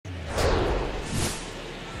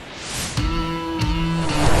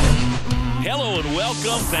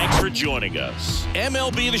welcome. Thanks for joining us.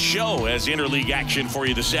 MLB The Show has interleague action for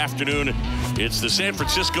you this afternoon. It's the San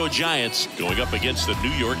Francisco Giants going up against the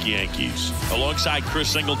New York Yankees. Alongside Chris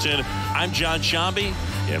Singleton, I'm John Shambi,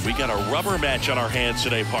 and we got a rubber match on our hands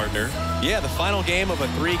today, partner. Yeah, the final game of a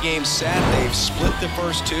three-game set. They've split the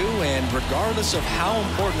first two, and regardless of how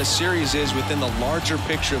important a series is within the larger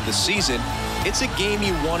picture of the season, it's a game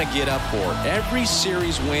you want to get up for. Every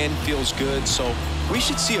series win feels good, so we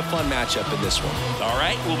should see a fun matchup in this one. All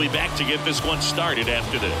right, we'll be back to get this one started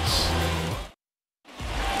after this.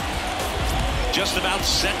 Just about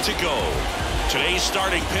set to go. Today's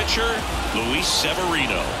starting pitcher, Luis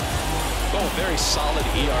Severino. Oh, very solid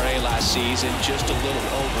ERA last season, just a little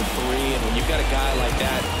over 3. And when you've got a guy like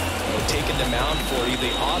that taking the mound for you,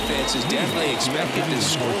 the offense is definitely expected to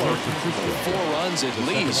score 4 runs at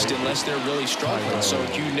least, unless they're really struggling. So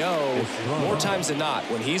you know, more times than not,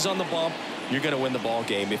 when he's on the bump, you're going to win the ball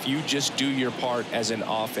game if you just do your part as an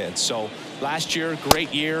offense. So last year,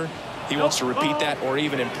 great year. He wants to repeat that or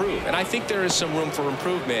even improve. And I think there is some room for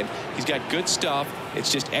improvement. He's got good stuff.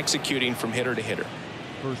 It's just executing from hitter to hitter.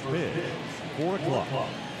 First pitch, 4 o'clock.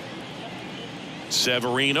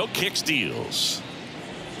 Severino kicks, deals.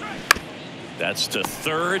 That's to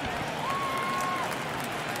third.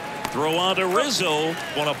 Throw on to Rizzo.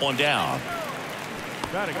 1 up, 1 down.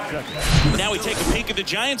 Now we take a peek at the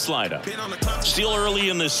Giants lineup. Still early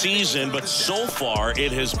in the season, but so far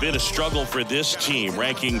it has been a struggle for this team,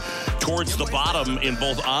 ranking towards the bottom in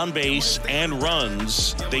both on base and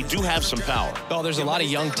runs. They do have some power. Oh, there's a lot of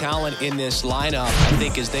young talent in this lineup. I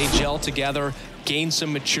think as they gel together, gain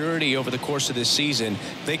some maturity over the course of this season,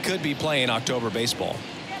 they could be playing October baseball.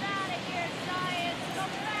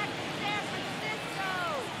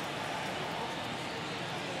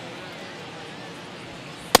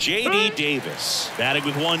 J.D. Davis, batting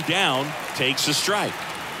with 1 down, takes a strike.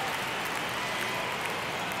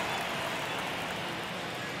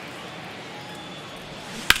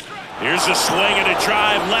 Here's a swing and a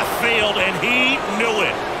drive left field, and he knew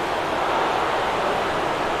it.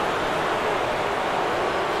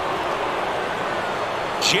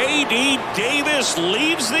 J.D. Davis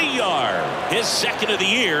leaves the yard. His second of the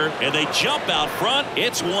year, and they jump out front.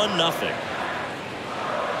 It's 1-0.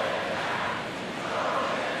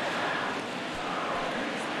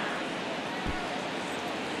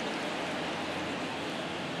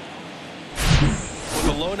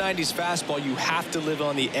 Low 90s fastball, you have to live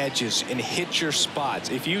on the edges and hit your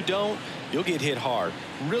spots. If you don't, you'll get hit hard.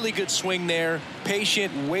 Really good swing there.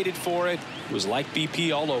 Patient, waited for it. It was like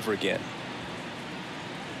BP all over again.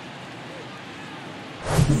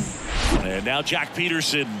 And now Jack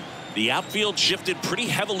Peterson. The outfield shifted pretty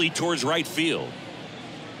heavily towards right field.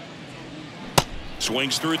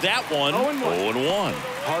 Swings through that one. 0-1.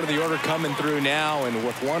 Part of the order coming through now, and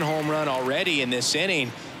with 1 home run already in this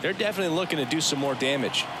inning, they're definitely looking to do some more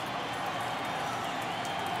damage.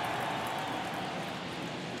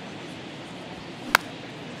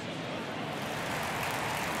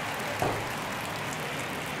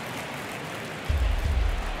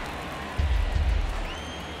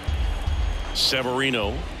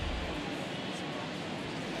 Severino.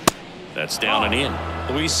 That's down and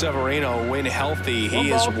in. Luis Severino, when healthy, he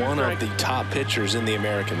is one of the top pitchers in the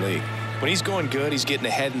American League. When he's going good, he's getting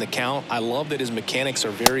ahead in the count. I love that his mechanics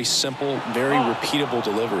are very simple, very repeatable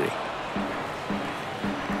delivery.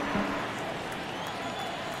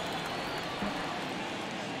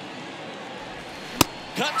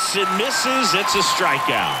 Cuts and misses. It's a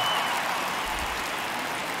strikeout.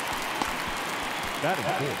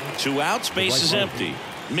 2 outs, base is empty.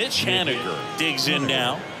 Mitch Haniger digs in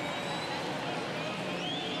now.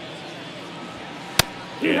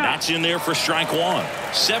 And that's in there for strike 1.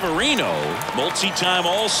 Severino, multi-time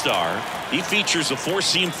All-Star. He features a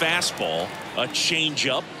 4-seam fastball, a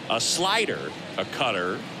changeup, a slider, a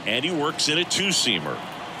cutter, and he works in a 2-seamer.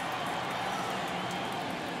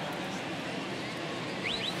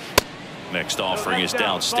 Next offering is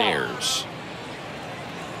downstairs.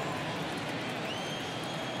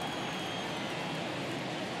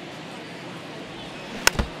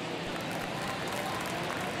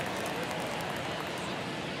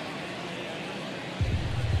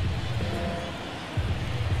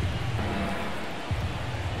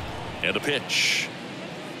 And a pitch.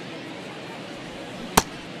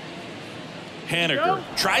 Haniger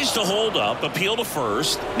tries to hold up, appeal to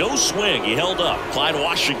first. No swing. He held up. Clyde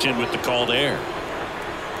Washington with the call there.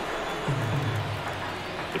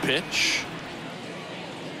 The pitch.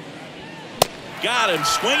 Got him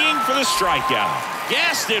swinging for the strikeout.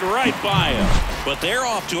 Gassed it right by him. But they're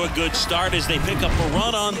off to a good start as they pick up a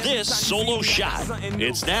run on this solo shot.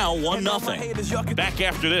 It's now 1-0. Back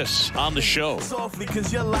after this on the show. Softly,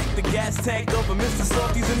 cause you're like the gas tank of a Mr.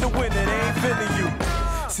 Softies in the winter. They ain't feeling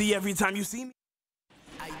you. See, every time you see me.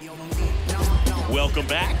 Welcome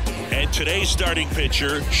back. And today's starting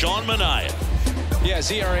pitcher, Sean Manaea. Yeah,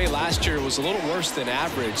 his ERA last year was a little worse than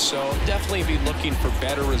average, so definitely be looking for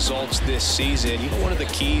better results this season. You know, one of the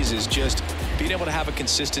keys is just being able to have a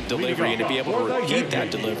consistent delivery and to be able to repeat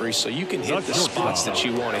that delivery so you can hit the spots that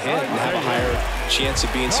you want to hit and have a higher chance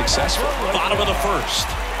of being successful. Bottom of the first.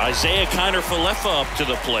 Isaiah Kiner-Falefa up to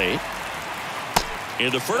the plate.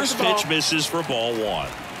 And the first pitch misses for ball one.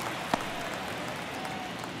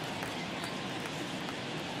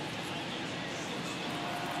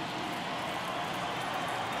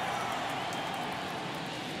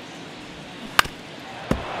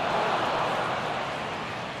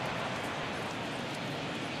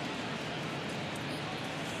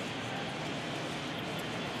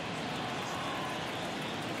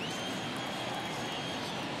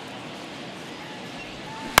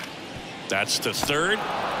 That's to third.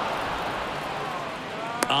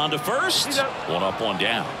 On to first. One up, one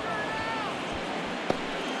down.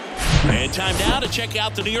 And time now to check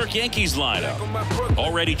out the New York Yankees lineup.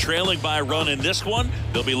 Already trailing by a run in this one.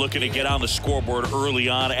 They'll be looking to get on the scoreboard early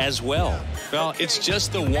on as well. Well, it's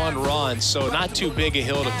just the one run, so not too big a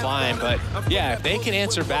hill to climb. But, yeah, if they can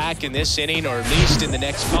answer back in this inning or at least in the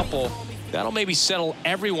next couple, that'll maybe settle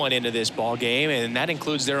everyone into this ball game, and that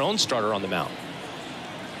includes their own starter on the mound.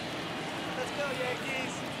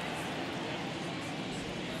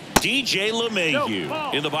 DJ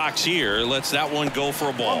LeMahieu in the box here. Lets that one go for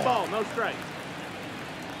a ball. One ball, no strike.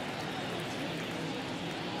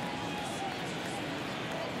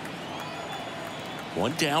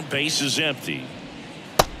 One down, base is empty.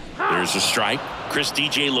 There's a strike.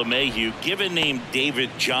 DJ LeMahieu, given name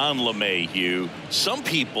David John LeMahieu. Some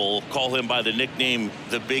people call him by the nickname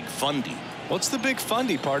the Big Fundy. What's the Big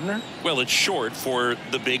Fundy, partner? Well, it's short for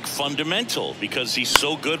the Big Fundamental because he's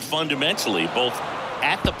so good fundamentally, both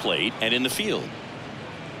at the plate and in the field.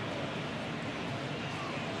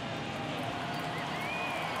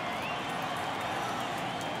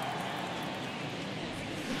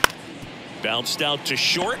 Bounced out to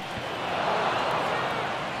short.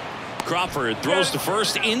 Crawford throws to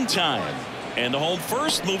first in time. And the home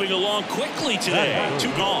first moving along quickly today. Two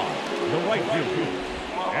gone. The right field,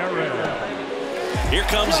 Aaron. Here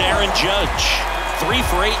comes Aaron Judge. 3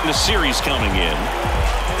 for 8 in the series coming in.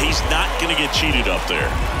 He's not going to get cheated up there.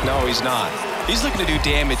 No, he's not. He's looking to do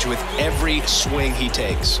damage with every swing he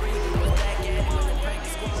takes.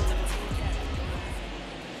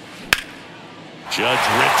 Judge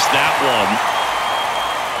rips that one.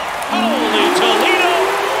 Holy Toledo!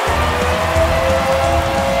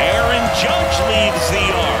 Aaron Judge leads the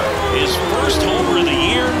yard. His first homer of the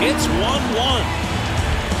year. It's 1-1.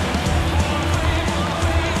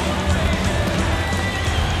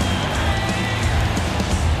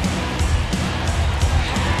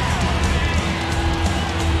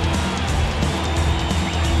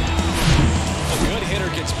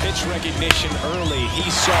 Pitch recognition early. He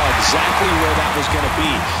saw exactly where that was going to be.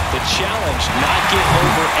 The challenge, not get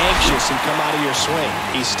over anxious and come out of your swing.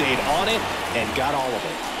 He stayed on it and got all of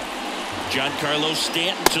it. Giancarlo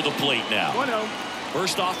Stanton to the plate now. 1-0.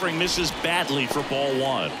 First offering misses badly for ball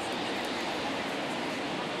one.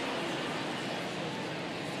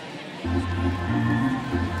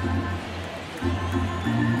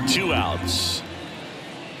 Two outs.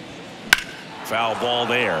 Foul ball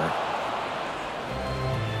there.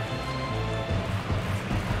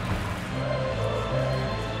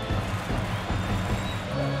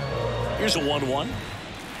 Here's a 1-1.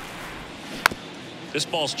 This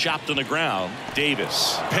ball's chopped on the ground.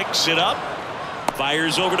 Davis picks it up,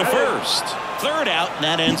 fires over to first. Third out, and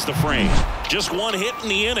that ends the frame. Just one hit in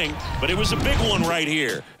the inning, but it was a big one right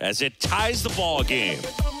here as it ties the ball game.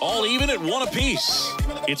 All even at 1 apiece.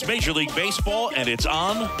 It's Major League Baseball, and it's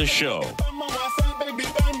on the show.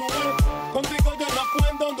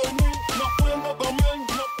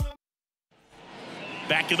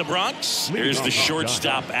 Back in the Bronx, here's the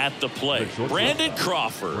shortstop at the plate, Brandon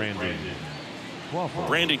Crawford.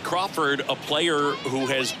 Brandon Crawford, a player who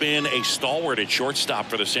has been a stalwart at shortstop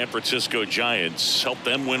for the San Francisco Giants, helped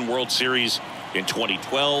them win World Series in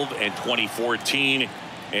 2012 and 2014,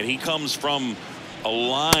 and he comes from a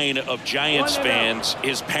line of Giants fans.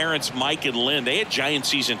 His parents, Mike and Lynn, they had Giant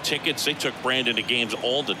season tickets. They took Brandon to games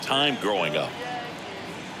all the time growing up.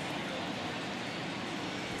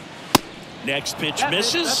 Next pitch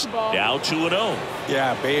misses. Now 2-0.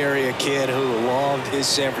 Yeah, Bay Area kid who loved his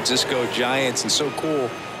San Francisco Giants, and so cool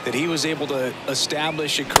that he was able to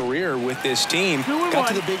establish a career with this team. Got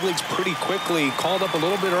to the big leagues pretty quickly, called up a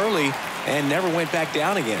little bit early, and never went back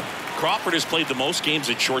down again. Crawford has played the most games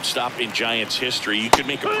at shortstop in Giants history. You could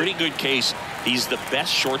make a pretty good case he's the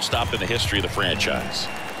best shortstop in the history of the franchise.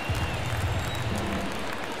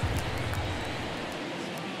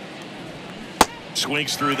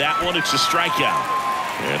 Swings through that one. It's a strikeout.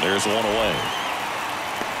 And there's one away.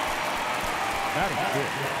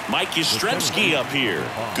 Mike Yastrzemski up here.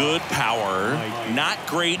 Good power. Not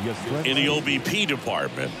great in the OBP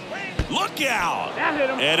department. Look out!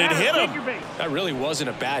 And it hit him. That really wasn't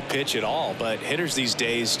a bad pitch at all, but hitters these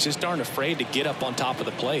days just aren't afraid to get up on top of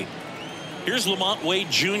the plate. Here's Lamont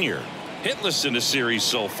Wade Jr. Hitless in the series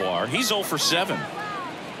so far. He's 0 for 7.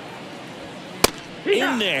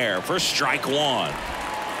 In there for strike one.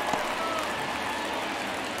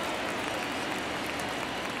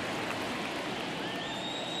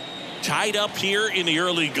 Tied up here in the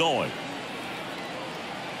early going.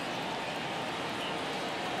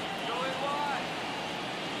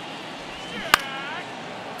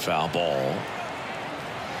 Foul ball.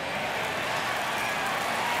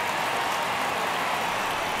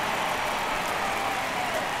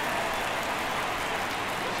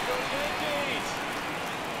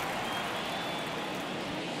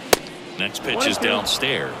 Next pitch is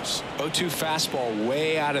downstairs. 0-2 fastball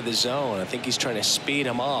way out of the zone. I think he's trying to speed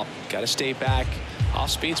him up. Got to stay back.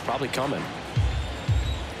 Off speed's probably coming.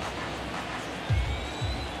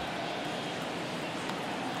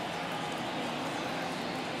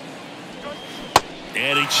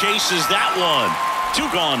 And he chases that one.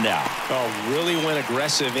 2 gone now. Oh, really went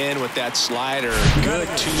aggressive in with that slider. Good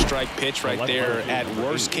 2-strike pitch right there. At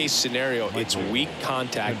worst case scenario, it's weak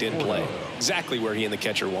contact in play. Exactly where he and the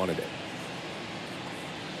catcher wanted it.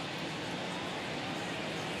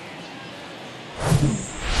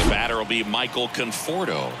 The batter will be Michael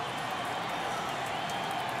Conforto.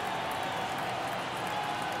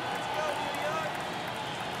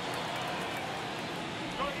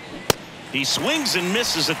 He swings and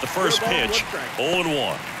misses at the first pitch.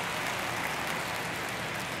 0-1.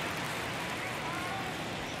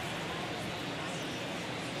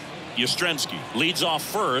 Yastrzemski leads off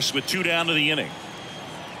first with 2 down to the inning.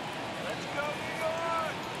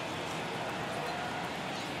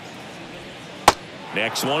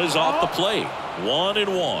 Next one is off the plate.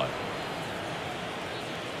 1-1.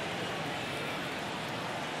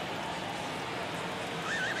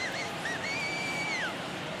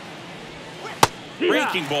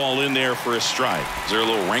 Breaking ball in there for a strike. Is there a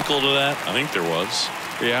little wrinkle to that? I think there was.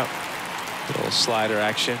 Yeah. A little slider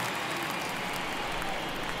action.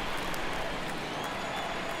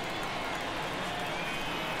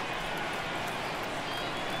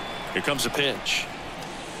 Here comes a pitch.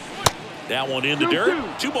 That one in the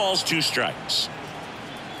dirt. 2 balls, 2 strikes.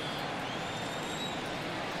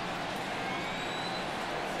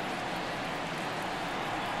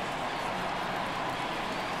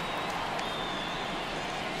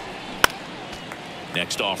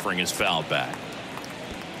 Next offering is fouled back.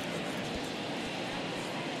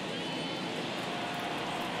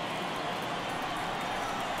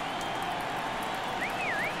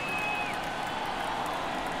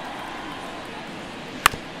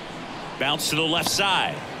 Bounce to the left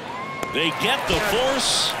side. They get the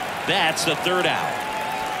force. That's the 3rd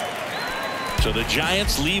out. So the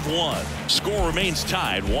Giants leave 1. Score remains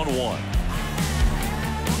tied 1-1.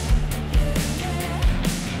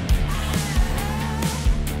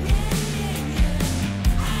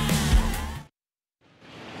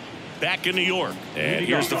 Back in New York. And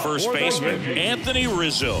here's the first baseman, Anthony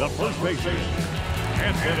Rizzo. The first baseman,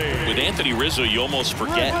 With Anthony Rizzo, you almost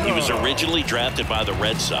forget he was originally drafted by the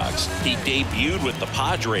Red Sox. He debuted with the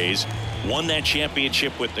Padres, won that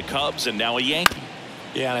championship with the Cubs, and now a Yankee.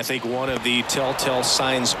 Yeah, and I think one of the telltale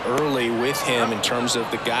signs early with him in terms of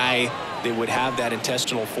the guy that would have that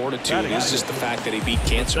intestinal fortitude is just the fact that he beat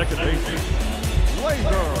cancer. second baseman,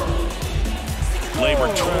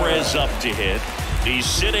 Gleyber Torres up to hit. He's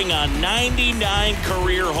sitting on 99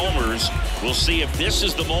 career homers. We'll see if this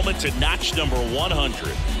is the moment to notch number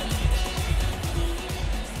 100.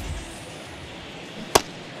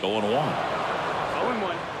 Going 1.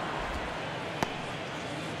 0-1.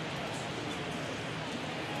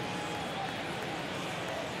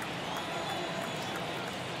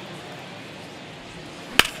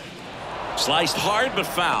 Sliced hard but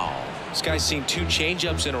foul. This guy's seen 2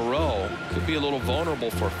 changeups in a row. Could be a little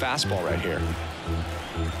vulnerable for a fastball right here.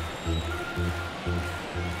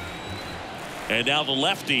 And now the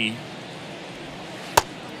lefty.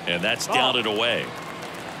 And that's down and away.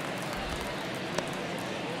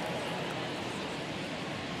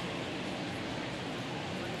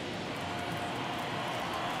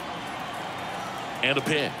 And a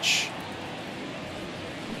pitch.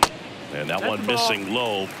 And that one missing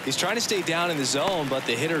low. He's trying to stay down in the zone, but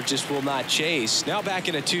the hitter just will not chase. Now back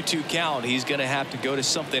in a 2-2 count, he's going to have to go to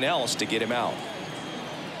something else to get him out.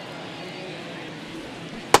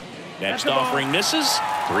 Next offering misses.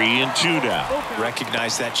 3-2 now.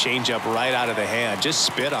 Recognize that changeup right out of the hand. Just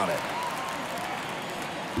spit on it.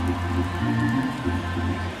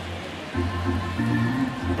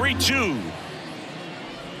 Three-two.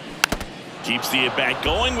 Keeps the at-bat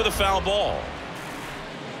going with a foul ball.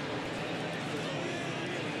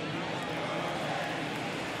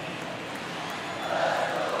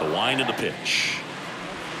 The wind of the pitch.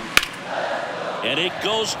 And it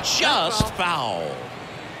goes just foul.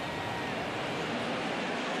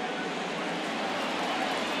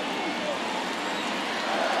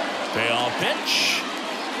 Payoff pitch.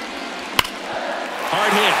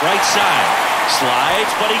 Hard hit right side.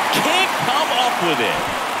 Slides, but he can't come up with it.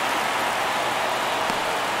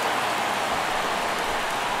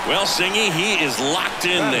 Well, Singy, he is locked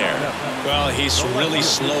in there. Well, he's really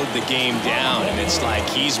slowed the game down, and it's like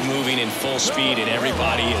he's moving in full speed, and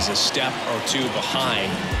everybody is a step or two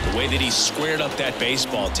behind. The way that he squared up that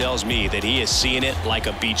baseball tells me that he is seeing it like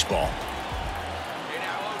a beach ball.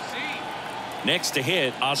 Next to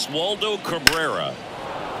hit, Oswaldo Cabrera.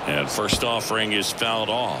 And first offering is fouled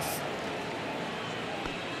off.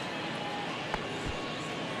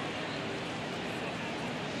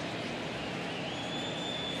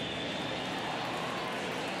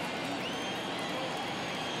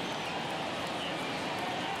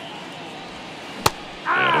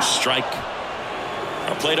 And a strike.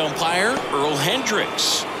 Our plate umpire, Earl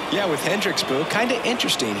Hendricks. Yeah, with Hendricks, Boo, kind of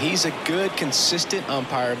interesting. He's a good, consistent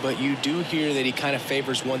umpire, but you do hear that he kind of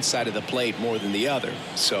favors one side of the plate more than the other.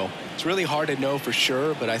 So it's really hard to know for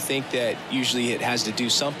sure, but I think that usually it has to do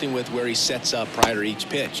something with where he sets up prior to each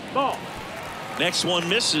pitch. Ball. Next one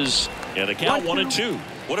misses, and a count 1-2.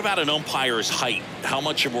 What about an umpire's height? How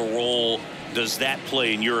much of a role does that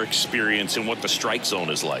play in your experience and what the strike zone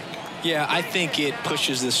is like? Yeah, I think it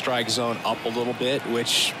pushes the strike zone up a little bit,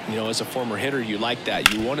 which, you know, as a former hitter, you like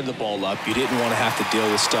that. You wanted the ball up. You didn't want to have to deal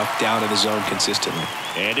with stuff down in the zone consistently.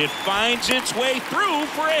 And it finds its way through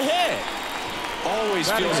for a hit. Always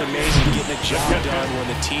feels amazing getting a job done when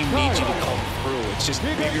the team needs you to come through. It's just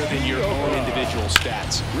bigger than your own individual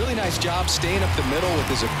stats. Really nice job staying up the middle with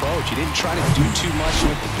his approach. He didn't try to do too much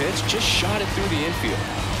with the pitch, just shot it through the infield.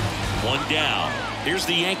 One down. Here's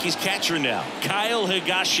the Yankees catcher now, Kyle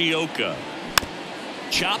Higashioka.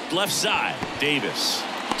 Chopped left side. Davis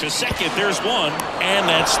to second. There's one, and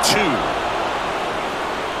that's two.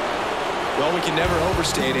 Well, we can never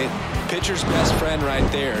overstate it. Pitcher's best friend right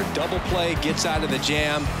there. Double play, gets out of the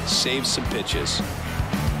jam, saves some pitches.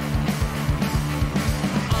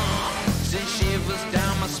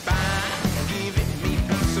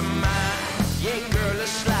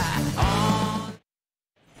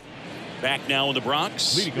 Back now in the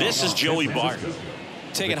Bronx. This is Joey Barton.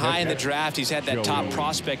 Taken high in the draft, he's had that top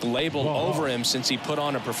prospect label over him since he put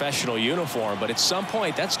on a professional uniform. But at some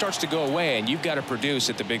point, that starts to go away, and you've got to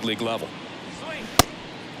produce at the big league level.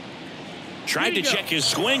 Tried to check his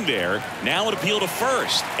swing there. Now an appeal to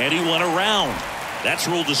first, and he went around. That's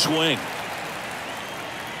ruled a swing.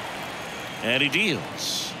 And he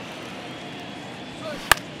deals.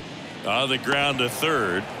 On the ground to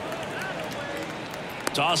third.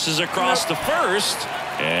 Tosses across to first,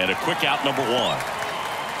 and a quick out, number one.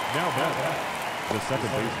 Now back, the second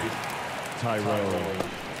baseman,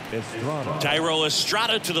 Thairo Estrada. Thairo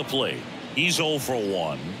Estrada to the plate. He's 0 for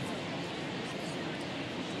 1.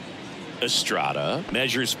 Estrada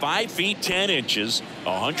measures 5 feet 10 inches,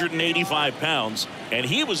 185 pounds, and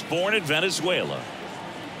he was born in Venezuela.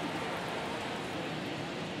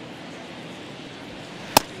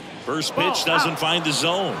 First pitch doesn't find the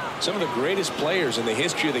zone. Some of the greatest players in the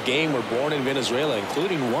history of the game were born in Venezuela,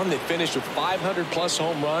 including one that finished with 500+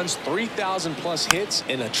 home runs, 3,000+ hits,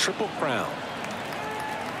 and a triple crown.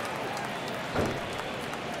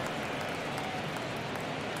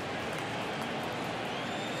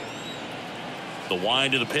 The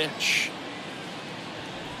wind of the pitch.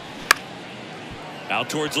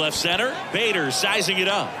 Out towards left center. Bader sizing it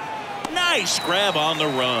up. Nice grab on the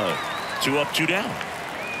run. 2 up, 2 down.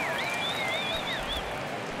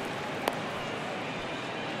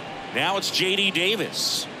 Now it's J.D.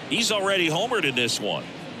 Davis. He's already homered in this one.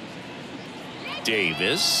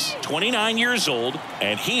 Davis, 29 years old,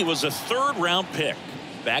 and he was a 3rd-round pick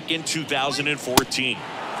back in 2014.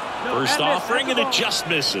 First offering, and it just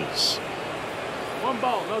misses. 1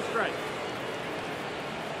 ball, no strike.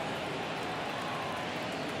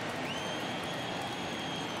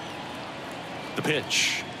 The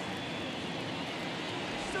pitch.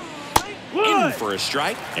 2 for a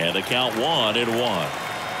strike, and the count 1-1.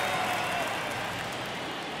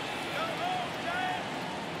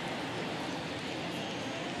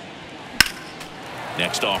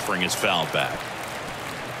 Next offering is fouled back.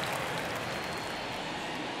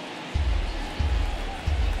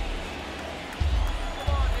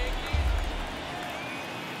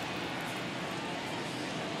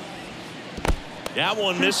 That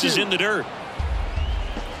one misses in the dirt.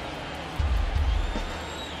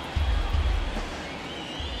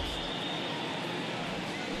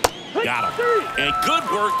 Got him. And good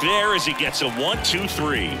work there as he gets a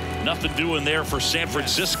 1-2-3. Nothing doing there for San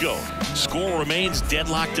Francisco. Score remains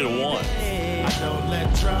deadlocked at 1. I don't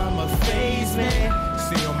let drama faze me.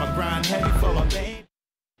 Stay on my grind heavy for my baby.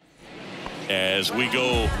 As we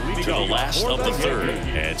go to the last of the third.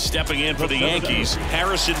 And stepping in for the Yankees,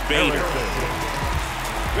 Harrison Bader.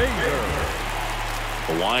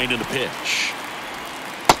 The wind and the pitch.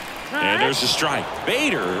 And there's a strike.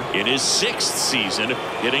 Bader in his 6th season,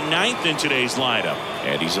 hitting 9th in today's lineup.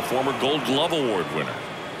 And he's a former Gold Glove Award winner.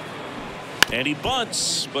 And he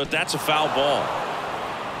bunts, but that's a foul ball.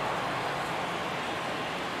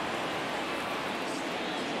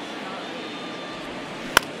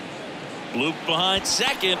 Bloop behind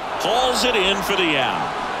second, hauls it in for the out.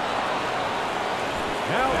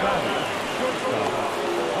 Now batting, shortstop,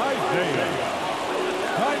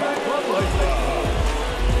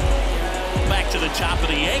 Back to the top of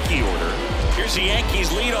the Yankee order. Here's the Yankees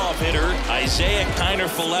leadoff hitter, Isaiah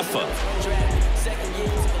Kiner-Falefa.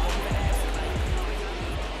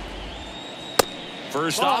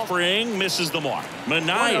 First offering misses the mark.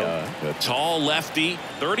 Minaya, a tall lefty,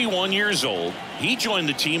 31 years old. He joined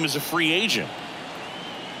the team as a free agent.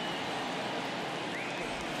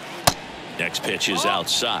 Next pitch is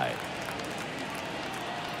outside.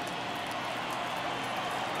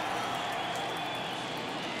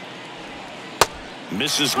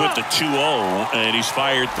 Misses with the 2-0, and he's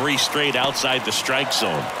fired 3 straight outside the strike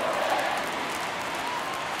zone.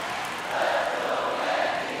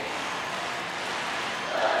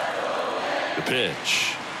 The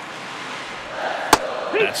pitch.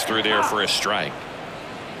 That's through there for a strike.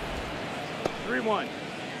 3-1.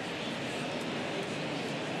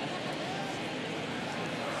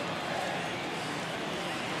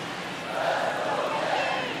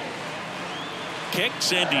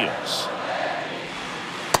 Kicks and deals.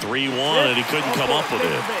 3-1, and he couldn't come up with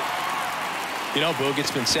it. You know, Boog, it's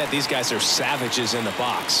been said these guys are savages in the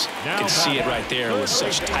box. You can see it right there with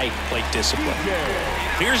such tight plate discipline.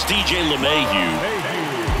 Here's DJ LeMahieu.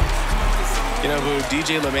 You know, Boog,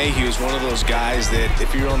 DJ LeMahieu is one of those guys that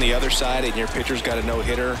if you're on the other side and your pitcher's got a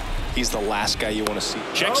no-hitter, he's the last guy you want to see.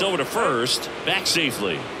 Checks over to first, back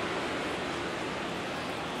safely.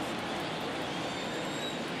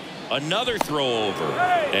 Another throw over,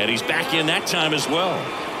 and he's back in that time as well.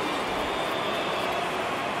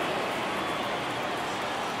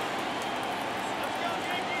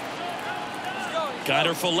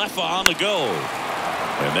 Kiner-Falefa on the go.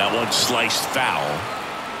 And that one sliced foul.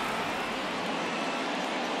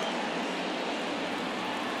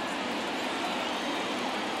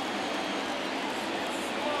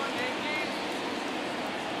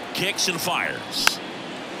 Kicks and fires.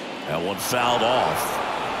 That one fouled off.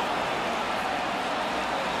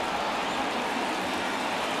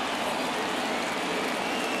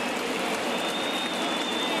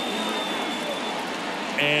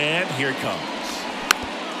 And here it comes.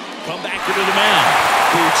 Come back into the mound.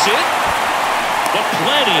 Boots it. But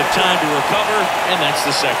plenty of time to recover, and that's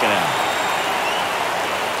the second out.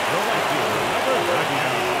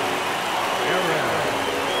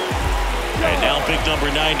 And now big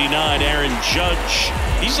number 99, Aaron Judge.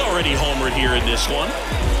 He's already homered here in this one.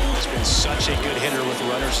 He's been such a good hitter with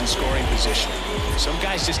runners in scoring position. Some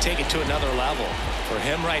guys just take it to another level. For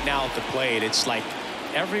him right now at the plate, it's like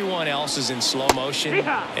everyone else is in slow motion,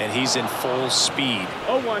 and he's in full speed.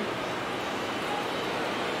 0-1.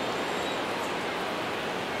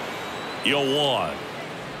 0-1.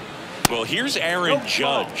 Well, here's Aaron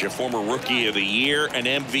Judge, a former Rookie of the Year, an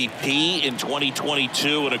MVP in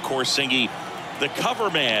 2022, and of course singing the cover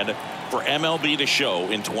man for MLB The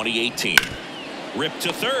Show in 2018. Ripped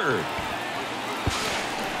to third.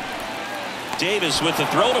 Davis with the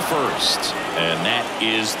throw to first, and that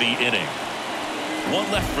is the inning.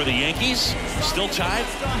 One left for the Yankees. Still tied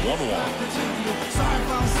 1-1.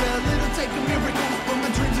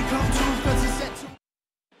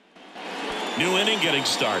 New inning getting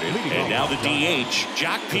started. And now the DH,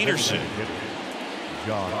 Jock Peterson.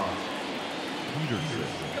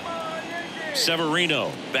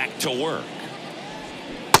 Severino back to work.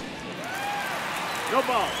 No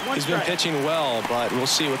ball. He's been pitching well, but we'll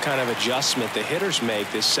see what kind of adjustment the hitters make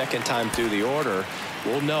this second time through the order.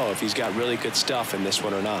 We'll know if he's got really good stuff in this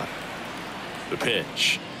one or not. The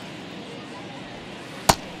pitch.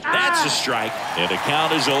 That's a strike, and the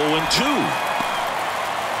count is 0-2.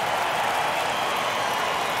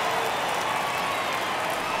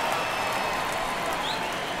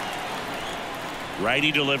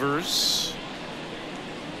 Righty delivers.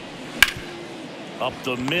 Up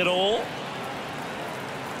the middle.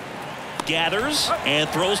 Gathers and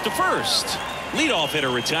throws to first. Leadoff hitter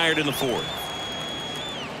retired in the fourth.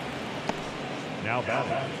 Now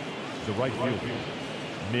batting, the right fielder,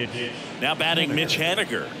 Mitch. Now batting Mitch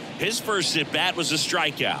Haniger. His first at bat was a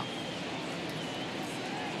strikeout. Here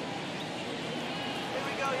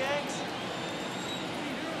we go, Yanks.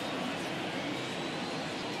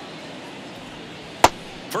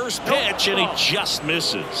 First pitch, and he just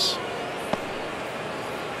misses.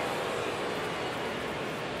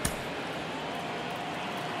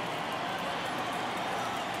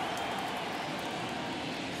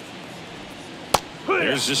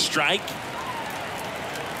 There's a strike.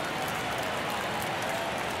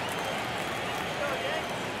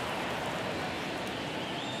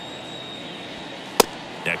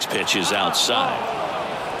 Next pitch is outside.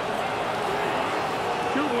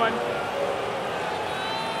 2-1.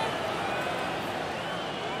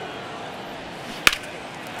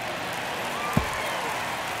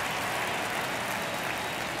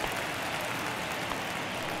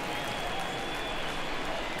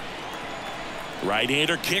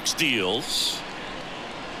 Right-hander kicks, deals.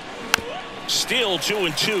 Still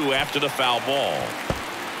 2-2 after the foul ball.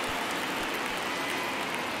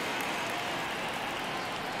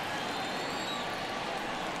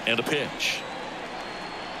 And a pitch.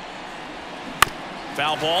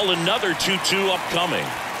 Foul ball, another 2-2 upcoming.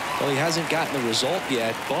 Well, he hasn't gotten the result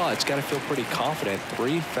yet, but it's got to feel pretty confident.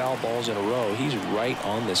 3 foul balls in a row. He's right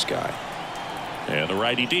on this guy. And the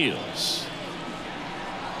righty deals.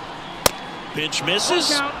 Pitch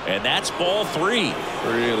misses, and that's ball 3.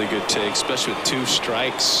 Really good take, especially with 2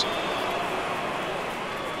 strikes.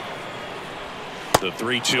 The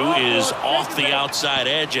 3-2 is off the outside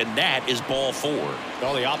edge, and that is ball 4.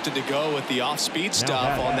 Well, he opted to go with the off-speed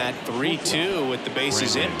stuff on that 3-2 with the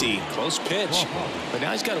bases empty. Close pitch, but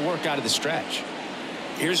now he's got to work out of the stretch.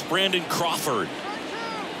 Here's Brandon Crawford.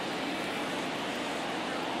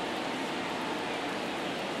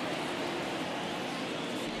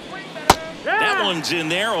 That one's in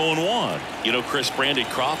there, 0-1. You know, Chris, Brandon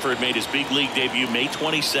Crawford made his big league debut May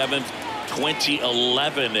 27th,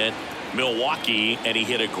 2011 at Milwaukee, and he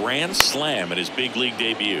hit a grand slam at his big league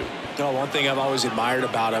debut. No, one thing I've always admired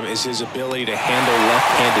about him is his ability to handle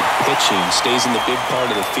left-handed pitching. Stays in the big part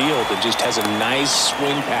of the field and just has a nice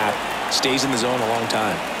swing path. Stays in the zone a long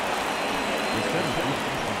time.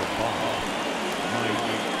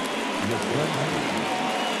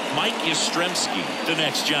 Mike Yastrzemski, the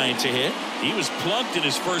next Giant to hit. He was plunked in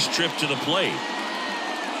his first trip to the plate.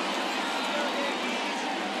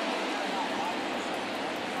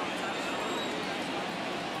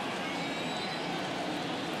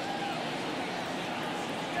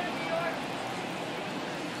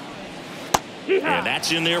 And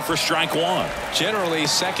that's in there for strike 1. Generally,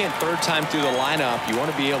 second, third time through the lineup, you want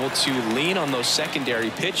to be able to lean on those secondary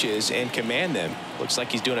pitches and command them. Looks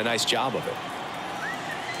like he's doing a nice job of it.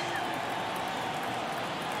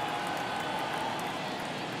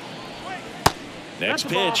 Next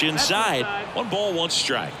pitch inside. 1 ball, 1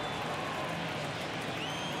 strike.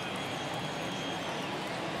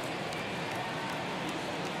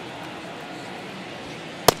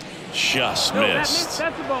 Just missed.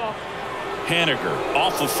 That's the ball. Haniger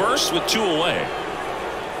off the first with 2 away.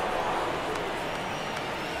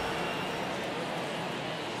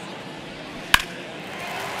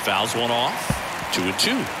 Fouls one off.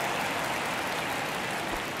 2-2.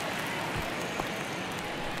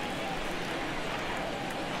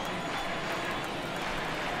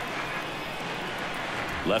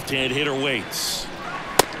 Left-hand hitter waits.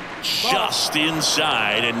 Just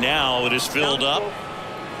inside, and now it is filled up.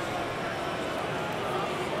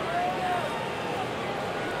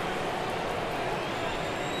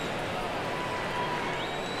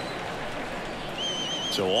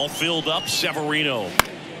 So all filled up. Severino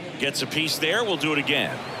gets a piece there. We'll do it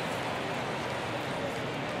again.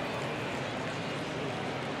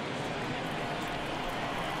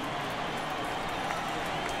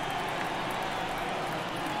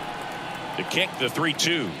 To kick, the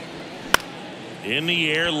 3-2. In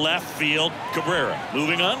the air, left field. Cabrera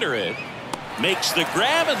moving under it. Makes the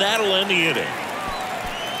grab, and that'll end the inning.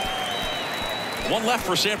 1 left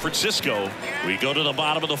for San Francisco. We go to the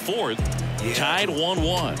bottom of the 4th. Tied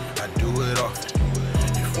 1-1. I do it often.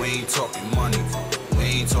 If we ain't talking money, we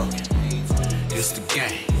ain't talking. It's the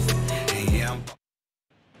game. And yeah, I'm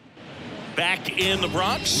Back in the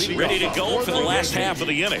Bronx, ready to go for the last half of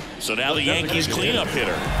the inning. So now the Yankees cleanup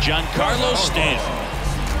hitter, Giancarlo Stanton.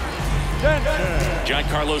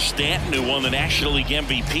 Giancarlo Stanton, who won the National League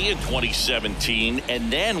MVP in 2017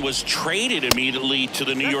 and then was traded immediately to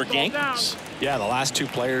the New York Yankees. Yeah, the last two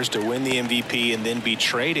players to win the MVP and then be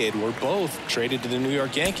traded were both traded to the New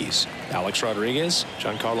York Yankees. Alex Rodriguez,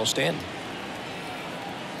 Giancarlo Stanton.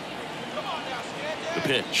 The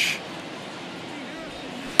pitch.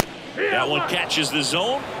 That one catches the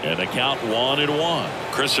zone, and the count 1-1.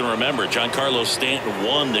 Chris, and remember, Giancarlo Stanton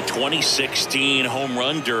won the 2016 Home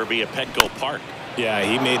Run Derby at Petco Park. Yeah,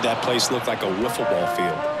 he made that place look like a wiffle ball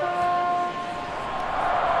field.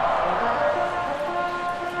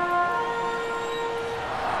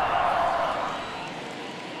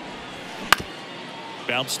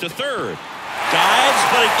 Bounce to third. Dives,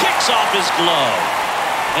 but he kicks off his glove.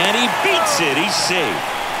 And he beats it. He's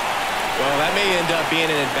safe. Well, that may end up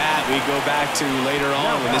being an at-bat we go back to later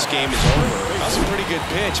on when this game is over. That's a pretty good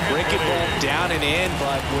pitch. Breaking ball down and in,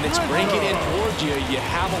 but when it's breaking in towards you, you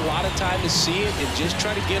have a lot of time to see it and just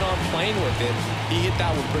try to get on plane with it. He hit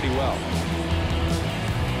that one pretty well.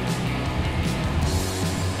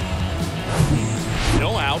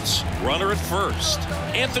 No outs, runner at first.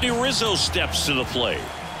 Anthony Rizzo steps to the plate.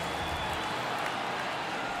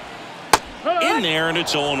 In there, and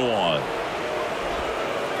it's 0-1.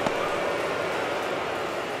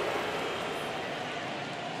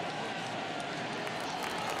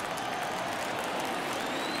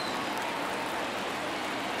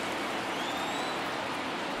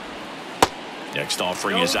 Next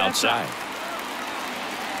offering is outside.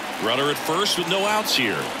 Runner at first with no outs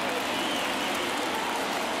here.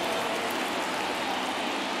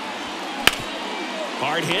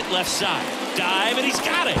 Hard hit left side. Dive, and he's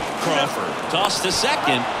got it. Crawford tossed to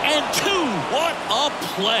second, and two. What a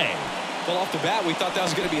play. Well, off the bat, we thought that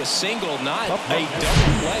was going to be a single, not a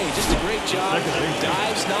double play. Just a great job.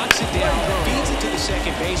 Dives, knocks it down, feeds it to the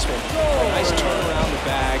second baseman. A nice turn around the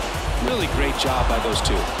bag. Really great job by those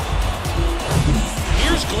two.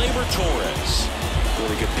 Here's Gleyber Torres.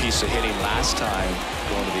 Really good piece of hitting last time,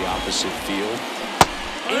 going to the opposite field.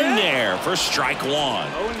 In there for strike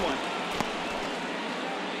one. 0-1.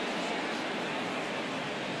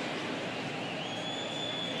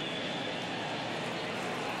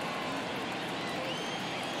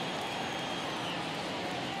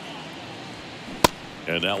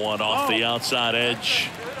 And that one off the outside edge.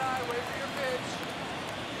 Good eye, wait for your pitch.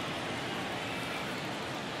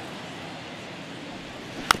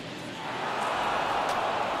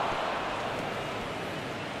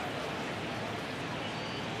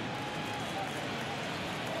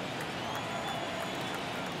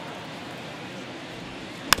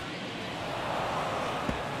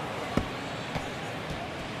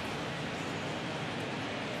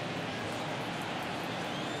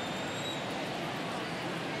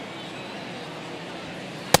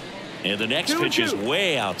 And the next pitch is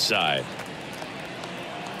way outside.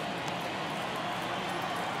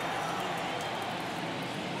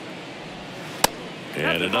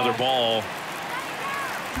 And another ball.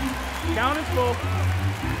 Count is full.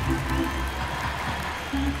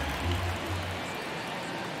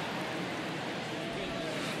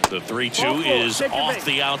 The 3-2 is off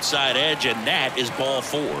the outside edge, and that is ball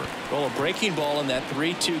four. Well, a breaking ball in that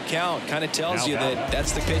 3-2 count kind of tells you that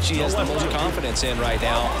that's the pitch he has the most confidence in right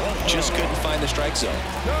now. Just couldn't find the strike zone.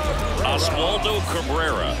 Oswaldo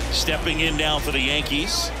Cabrera stepping in now for the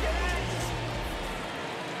Yankees.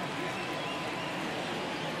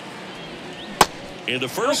 And the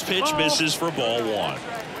first pitch misses for ball one.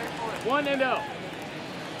 1-0.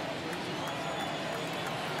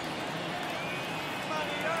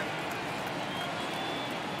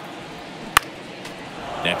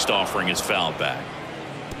 Next offering is fouled back.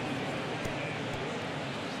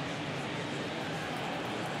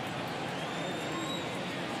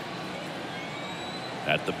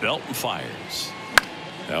 At the belt and fires.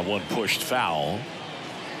 That one pushed foul.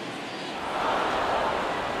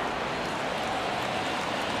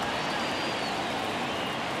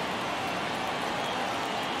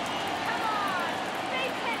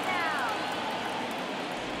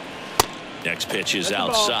 Next pitch is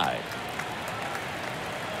outside.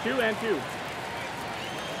 2-2.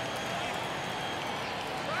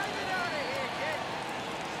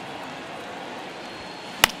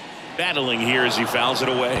 Battling here as he fouls it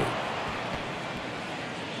away.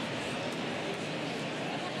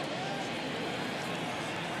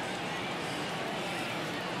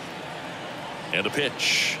 And a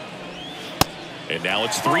pitch. And now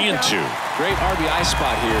it's 3-2. Great RBI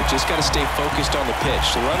spot here. Just got to stay focused on the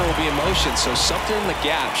pitch. The runner will be in motion, so something in the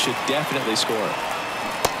gap should definitely score.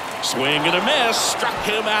 Swing and a miss. Struck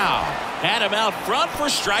him out. Had him out front for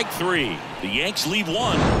strike 3. The Yanks lead 1.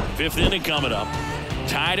 5th inning coming up.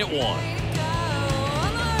 Tied at 1.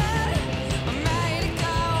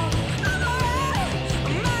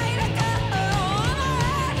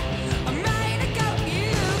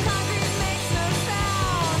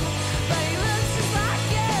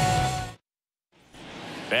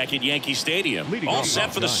 Back at Yankee Stadium, all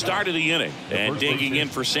set for the start of the inning. And digging in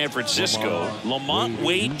for San Francisco, Lamont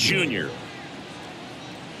Wade Jr.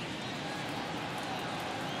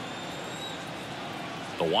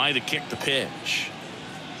 The Y to kick the pitch.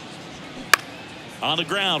 On the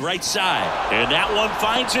ground, right side. And that one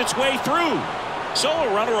finds its way through. So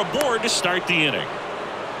a runner aboard to start the inning.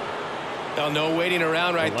 Oh, no waiting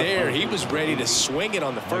around right there. He was ready to swing it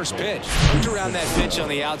on the first pitch. Looked around that pitch on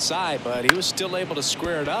the outside, but he was still able to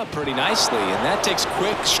square it up pretty nicely. And that takes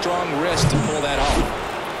quick, strong wrist to pull that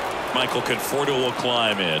off. Michael Conforto will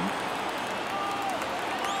climb in.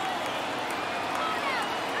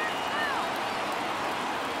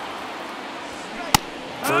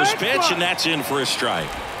 First pitch, and that's in for a strike.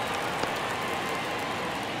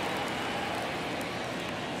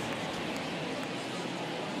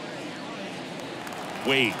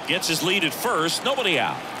 Wade gets his lead at first. Nobody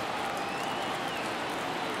out.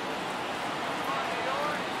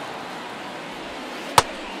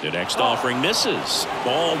 The next offering misses.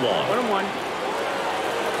 Ball 1. 1-1.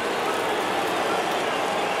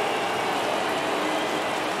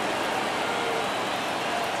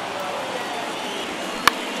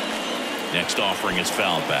 Next offering is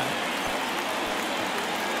fouled back.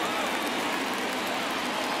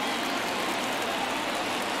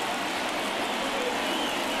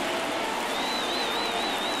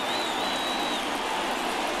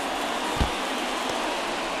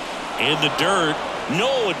 In the dirt.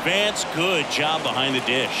 No advance. Good job behind the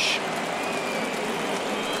dish.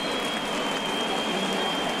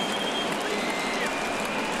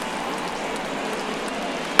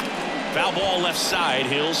 Foul ball left side.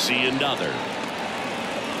 He'll see another.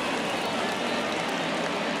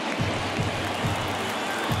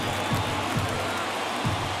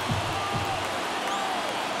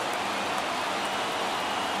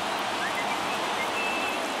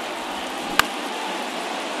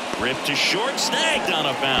 Ripped to short, snagged on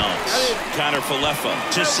a bounce. Connor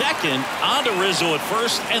Falefa to second, on to Rizzo at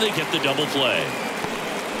first, and they get the double play.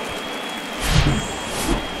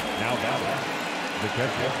 Now batting, the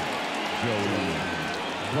catcher,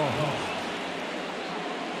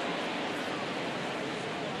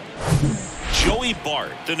 Joey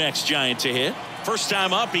Bart, the next Giant to hit. First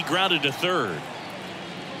time up, he grounded to third.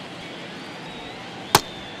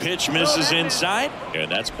 Pitch misses inside,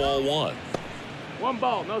 and that's ball 1. 1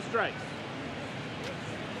 ball, no strikes.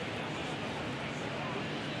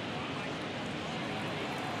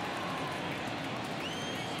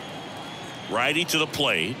 Righty to the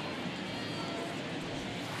plate.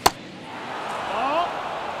 Ball.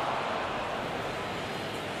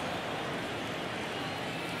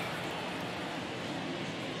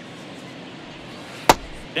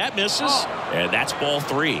 That misses, and that's ball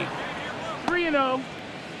 3. 3-0.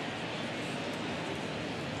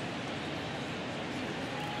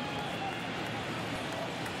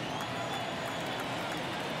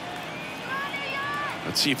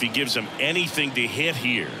 Let's see if he gives him anything to hit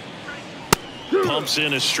here. Pumps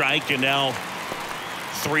in a strike, and now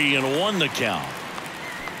 3-1 the count.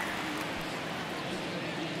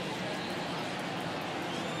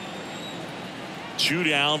 Two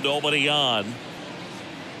down, nobody on.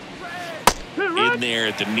 In there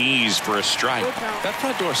at the knees for a strike. That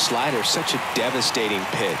front door slider is such a devastating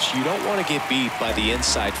pitch. You don't want to get beat by the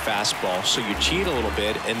inside fastball, so you cheat a little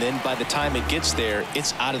bit, and then by the time it gets there,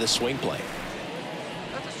 it's out of the swing plane.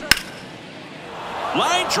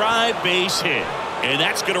 Line drive, base hit, and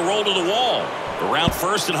that's going to roll to the wall. Around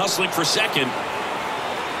first and hustling for second,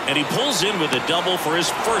 and he pulls in with a double for his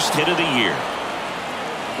first hit of the year.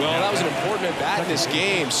 Well, that was an important at bat in this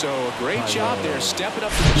game, so a great job there stepping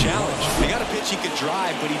up to the challenge. He got a pitch he could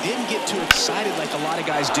drive, but he didn't get too excited like a lot of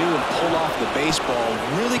guys do and pull off the baseball.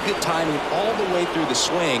 Really good timing all the way through the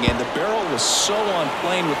swing, and the barrel was so on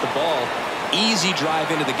plane with the ball. Easy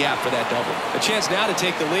drive into the gap for that double. A chance now to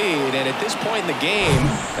take the lead, and at this point in the game,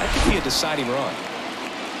 that could be a deciding run.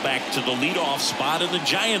 Back to the leadoff spot in the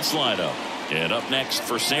Giants lineup. And up next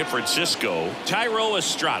for San Francisco, Thairo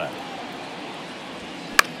Estrada.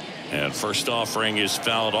 And first offering is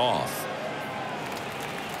fouled off.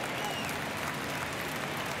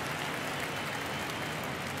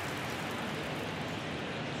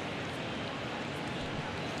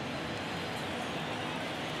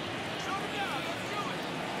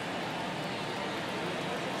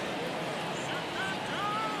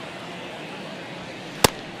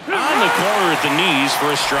 corner at the knees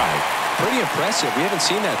for a strike. Pretty impressive. We haven't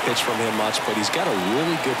seen that pitch from him much, but he's got a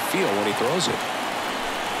really good feel when he throws it.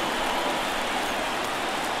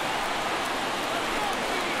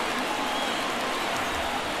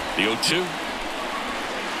 The 0-2.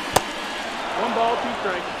 1 ball, 2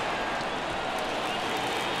 strikes.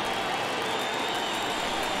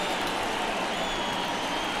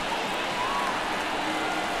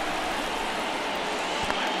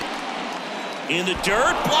 In the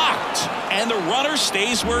dirt, blocked, and the runner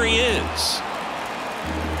stays where he is.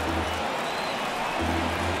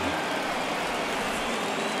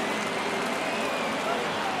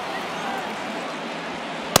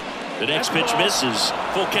 The next pitch misses.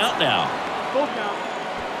 Full count now. Full count.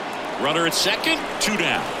 Runner at second, 2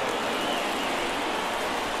 down.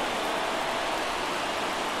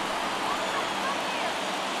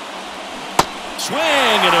 Swing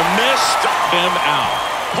and a miss. Stop him out.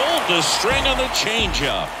 Pulled the string on the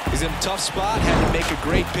changeup. He's in a tough spot, had to make a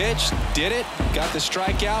great pitch, did it, got the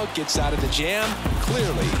strikeout, gets out of the jam.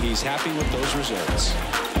 Clearly, he's happy with those results.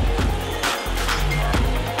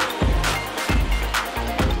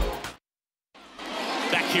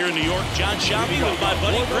 Back here in New York, John Shabby with my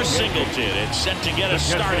buddy Chris Singleton. It's set to get us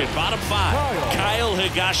started. Bottom 5, Kyle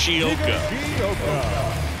Higashioka.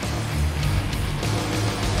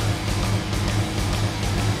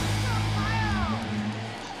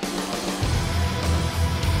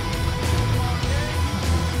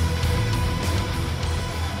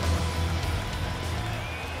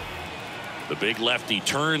 The big lefty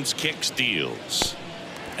turns, kicks, deals.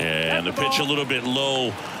 And the pitch a little bit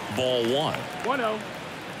low, ball 1. 1-0.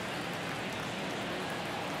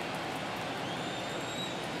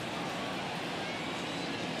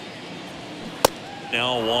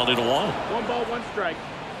 Now 1-1. 1 ball, 1 strike.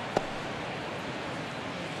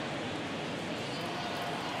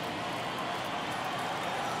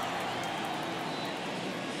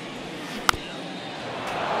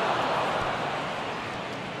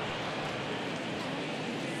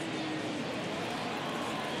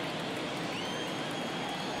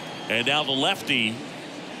 And now the lefty.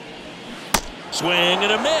 Swing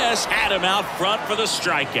and a miss. Had him out front for the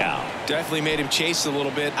strikeout. Definitely made him chase a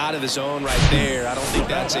little bit out of the zone right there. I don't think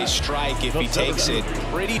that's a strike if he takes it.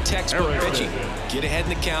 Pretty textbook pitching. Get ahead in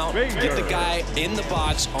the count, get the guy in the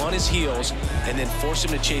box on his heels, and then force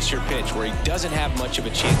him to chase your pitch where he doesn't have much of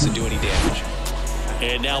a chance to do any damage.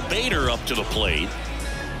 And now Bader up to the plate.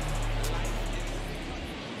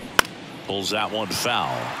 Pulls that one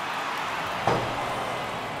foul.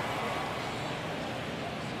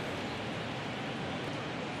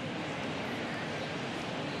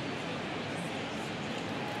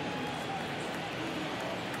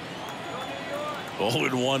 Oh,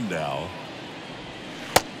 and 1 now.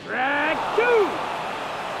 Track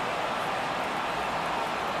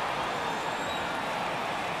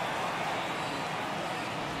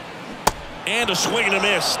 2. And a swing and a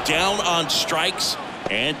miss. Down on strikes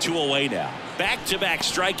and 2 away now. Back-to-back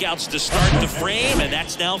strikeouts to start the frame, and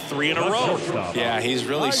that's now 3 in a row. Yeah, he's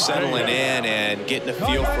really settling in and getting a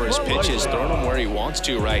feel for his pitches, throwing them where he wants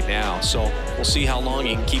to right now. So we'll see how long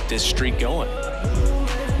he can keep this streak going.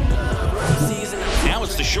 Now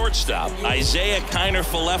it's the shortstop, Isaiah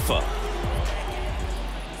Kiner-Falefa.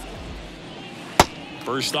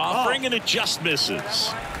 First offering, and it just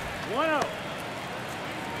misses. 1-0.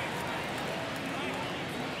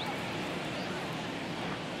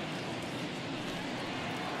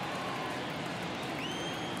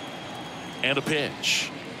 And a pitch.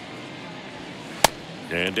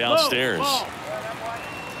 And downstairs. Ball.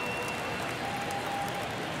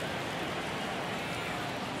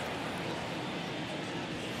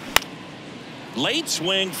 Late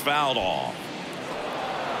swing fouled off.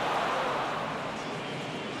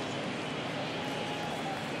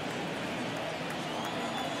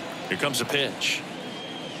 Here comes a pitch.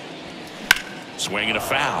 Swing and a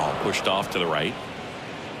foul, pushed off to the right.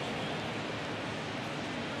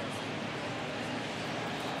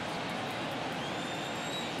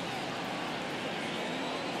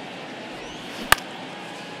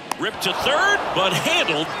 Ripped to third, but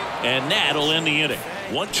handled, and that'll end the inning.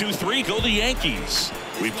 1-2-3, go the Yankees.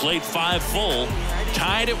 We played 5 full,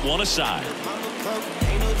 tied at 1 aside.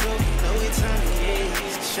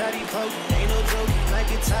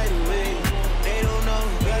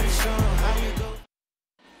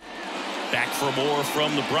 Back for more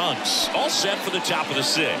from the Bronx. All set for the top of the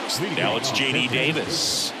 6th. Now it's J.D.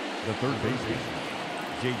 Davis. The third baseman,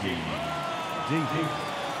 J.D. Davis.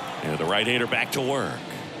 And the right-hander back to work.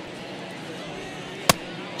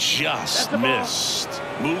 Just missed.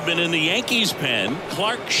 Movement in the Yankees pen.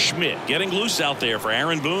 Clark Schmidt getting loose out there for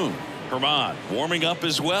Aaron Boone. Herman warming up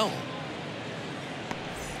as well.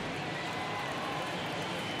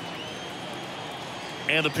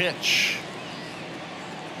 And the pitch.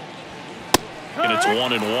 And it's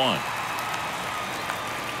 1-1.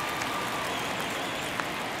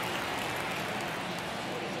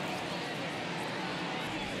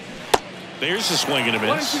 There's a swing and a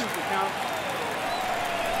miss.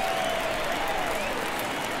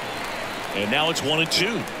 And now it's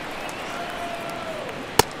 1-2.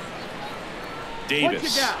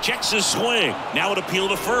 Davis checks his swing. Now an appeal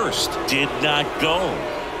to first. Did not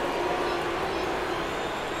go.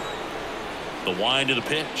 The wind of the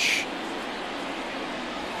pitch.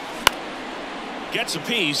 Gets a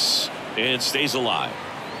piece and stays alive.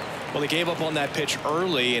 Well, he gave up on that pitch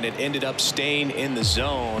early, and it ended up staying in the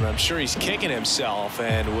zone. I'm sure he's kicking himself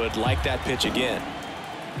and would like that pitch again.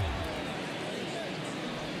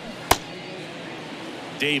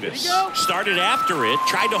 Davis started after it,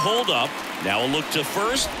 tried to hold up. Now a look to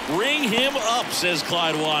first. Bring him up, says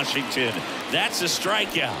Clyde Washington. That's a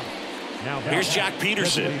strikeout. Here's Jock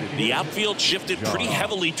Peterson. The outfield shifted pretty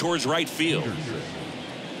heavily towards right field.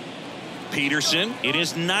 Peterson in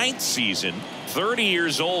his 9th season, 30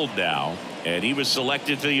 years old now, and he was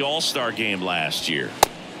selected to the All-Star game last year.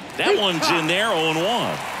 That one's in there,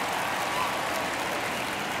 0-1.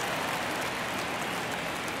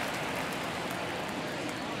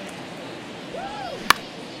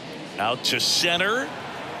 Out to center.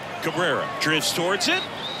 Cabrera drifts towards it.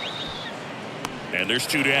 And there's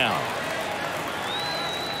 2 down.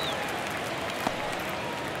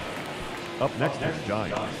 Up next is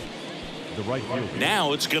Giants. The right field.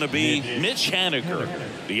 Now it's going to be Mitch Haniger.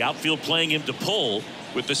 The outfield playing him to pull,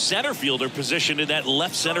 with the center fielder positioned in that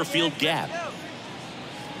left center field gap.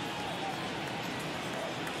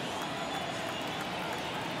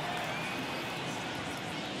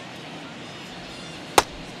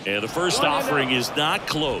 And the first offering is not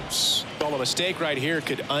close. Well, a mistake right here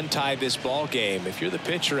could untie this ball game. If you're the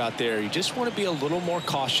pitcher out there, you just want to be a little more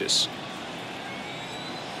cautious.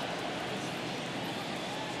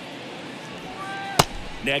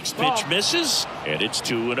 Next pitch misses, and it's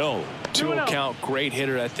 2-0. 2-0 count, great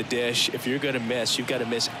hitter at the dish. If you're going to miss, you've got to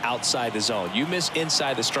miss outside the zone. You miss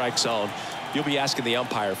inside the strike zone, you'll be asking the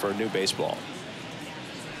umpire for a new baseball.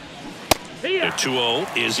 The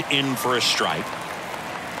 2-0 is in for a strike.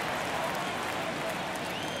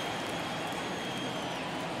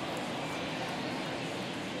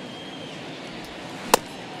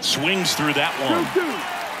 Swings through that one.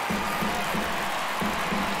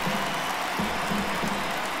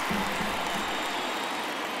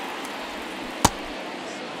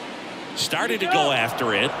 Started to go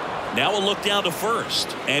after it. Now a look down to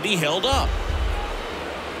first, and he held up.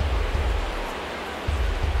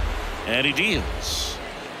 And he deals.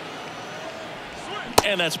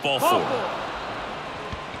 And that's ball 4.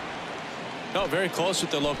 No, very close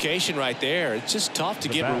with the location right there. It's just tough to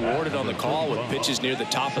get rewarded on the call with pitches near the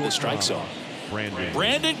top of the strike zone.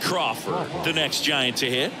 Brandon Crawford, the next Giant to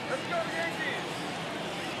hit.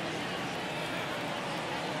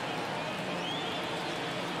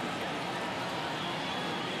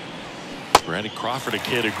 Brandon Crawford, a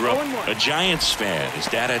kid who grew up a Giants fan. His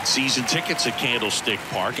dad had season tickets at Candlestick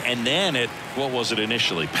Park, and then at, what was it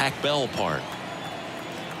initially, Pac Bell Park.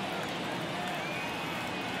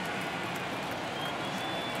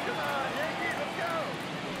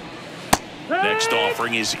 Next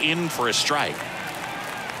offering is in for a strike.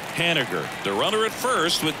 Haniger, the runner at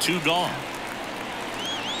first with 2 gone.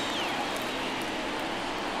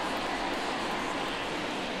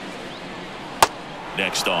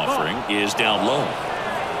 Next offering is down low.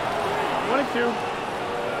 1-2.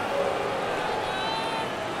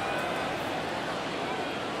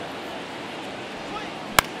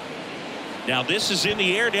 Now this is in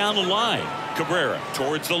the air down the line. Cabrera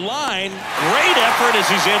towards the line. Great effort as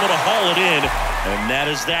he's able to haul it in. And that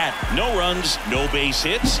is that. No runs, no base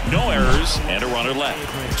hits, no errors, and a runner left.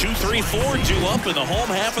 2-3-4, 2 up in the home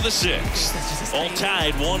half of the 6th. All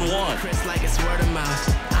tied 1-1. Chris, like it's word of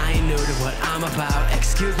mouth. I ain't new to what I'm about.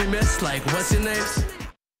 Excuse me, miss, like what's your name?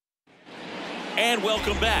 And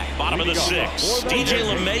welcome back. Bottom of the 6th. DJ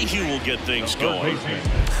LeMahieu will get things going.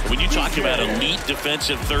 When you talk about elite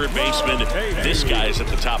defensive third baseman, this guy is at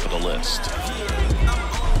the top of the list.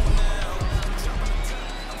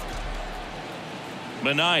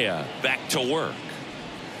 Minaya back to work.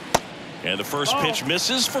 And the first pitch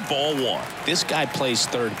misses for ball 1. This guy plays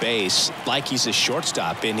third base like he's a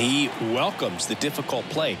shortstop, and he welcomes the difficult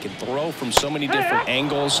play, can throw from so many different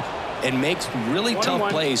angles, and makes really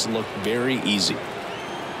tough plays look very easy.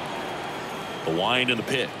 The wind and the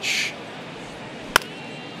pitch.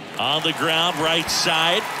 On the ground, right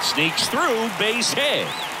side, sneaks through, base hit.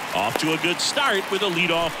 Off to a good start with a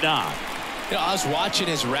leadoff knock. You know, I was watching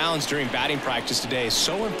his rounds during batting practice today.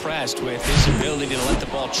 So impressed with his ability to let the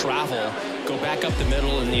ball travel, go back up the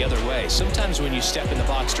middle and the other way. Sometimes when you step in the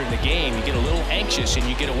box during the game, you get a little anxious and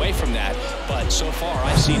you get away from that. But so far,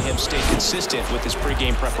 I've seen him stay consistent with his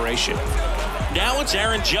pregame preparation. Now it's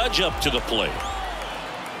Aaron Judge up to the plate.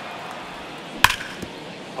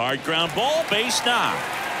 Hard ground ball, base knock.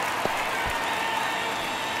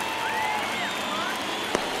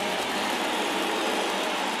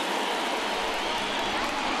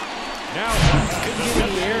 Now, couldn't get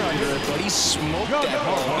any air under it, but he smoked that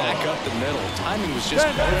ball back up the middle. Timing was just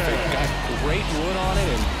perfect. Got great wood on it,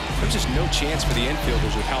 and there's just no chance for the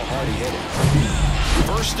infielders with how hard he hit it.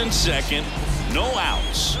 First and second, no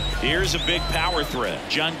outs. Here's a big power threat.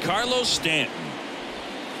 Giancarlo Stanton.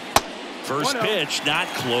 First pitch, not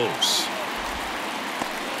close.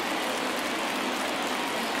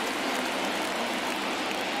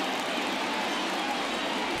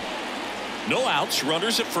 No outs,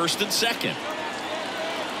 runners at first and second.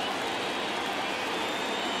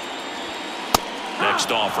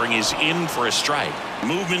 Next offering is in for a strike.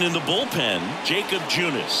 Movement in the bullpen. Jacob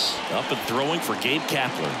Junis up and throwing for Gabe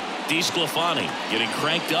Kapler. DeSclafani getting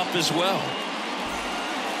cranked up as well.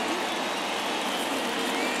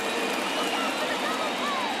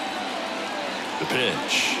 The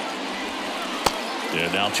pitch.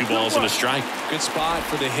 And now 2 balls and a strike. Good spot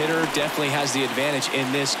for the hitter. Definitely has the advantage in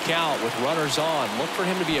this count with runners on. Look for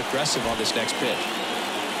him to be aggressive on this next pitch.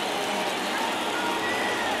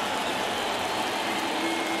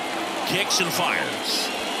 Kicks and fires.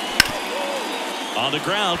 On the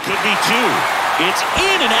ground, could be 2. It's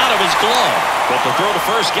in and out of his glove. But the throw to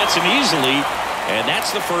first gets him easily. And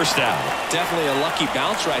that's the first out. Definitely a lucky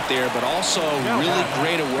bounce right there, but also really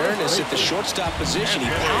great awareness at the shortstop position. He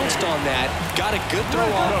pounced on that, got a good throw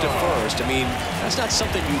off to first. I mean, that's not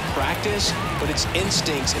something you practice, but it's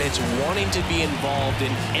instincts, and it's wanting to be involved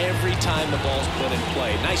in every time the ball's put in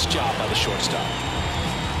play. Nice job by the shortstop.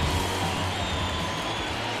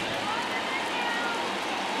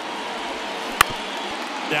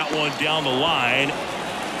 That one down the line.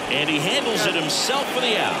 And he handles it himself for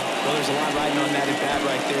the out. Well, there's a lot riding on that at bat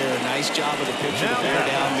right there. Nice job of the pitcher to bear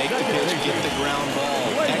down, make the pitch, get the ground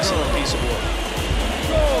ball. Excellent piece of work.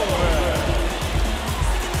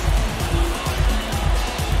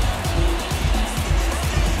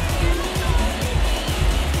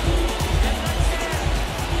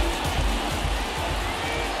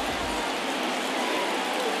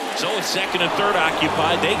 So it's second and third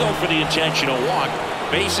occupied. They go for the intentional walk.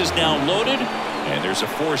 Bases now loaded. And there's a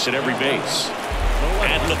force at every base.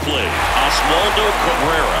 At the plate, Oswaldo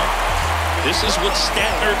Cabrera. This is what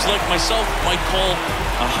stat nerds like myself might call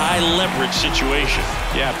a high leverage situation.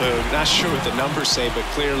 Yeah, but not sure what the numbers say, but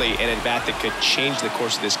clearly an at-bat that could change the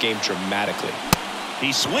course of this game dramatically.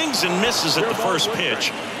 He swings and misses at the first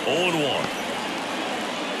pitch. 0-1.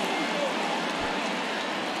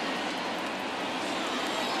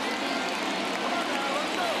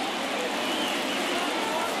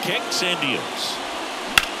 Kicks and deals.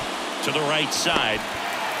 To the right side.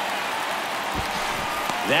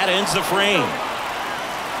 That ends the frame.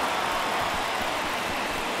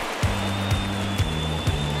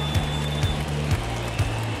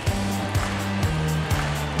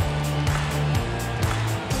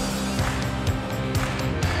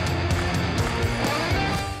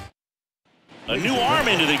 A new arm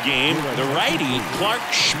into the game, the righty, Clark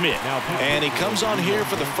Schmidt. And he comes on here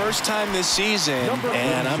for the first time this season,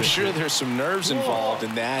 and I'm sure there's some nerves involved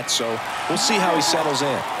in that, so we'll see how he settles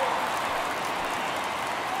in.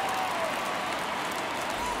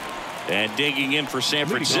 And digging in for San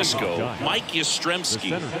Francisco, Mike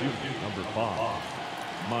Yastrzemski. Number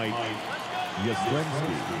 5, Mike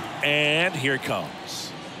Yastrzemski. And here it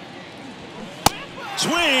comes.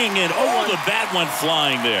 Swing, and oh, the bat went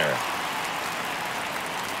flying there.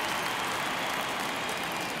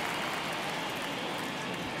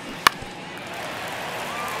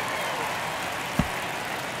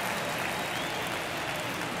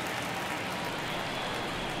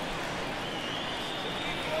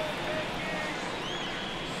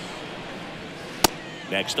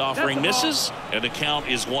 Next offering misses, and the count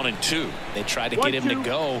is 1-2. They tried to get him to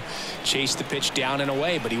go, chase the pitch down and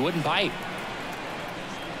away, but he wouldn't bite.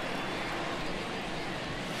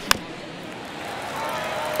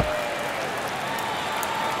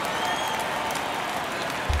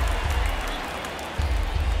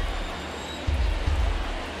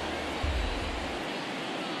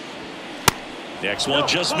 Next one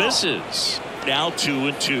just misses. Now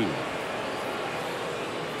 2-2.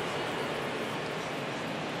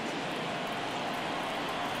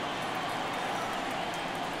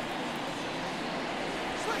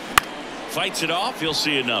 Fights it off. He'll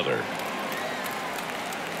see another.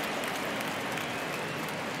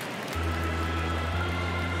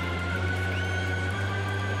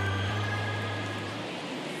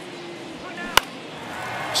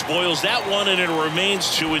 Spoils that one, and it remains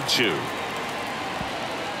 2-2.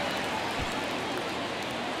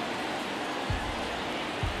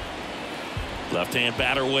 Left-hand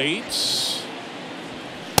batter waits.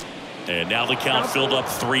 And now the count filled up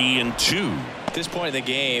 3-2. At this point in the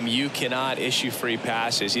game, you cannot issue free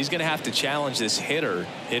passes. He's going to have to challenge this hitter.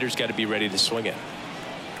 Hitter's got to be ready to swing it.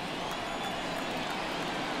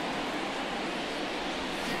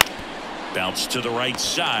 Bounce to the right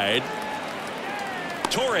side.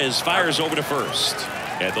 Torres fires over to first.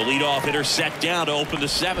 And the leadoff hitter set down to open the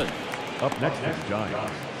 7th. Up next is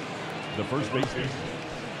Giants. The first baseman,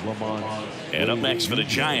 Lamont. And up next for the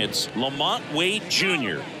Giants, Lamont Wade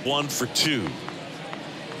Jr. 1 for 2.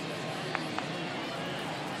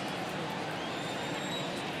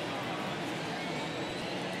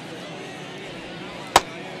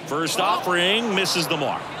 First offering misses the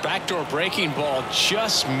mark. Backdoor breaking ball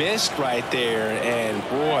just missed right there, and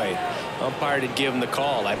boy, umpire didn't give him the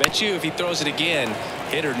call. I bet you if he throws it again,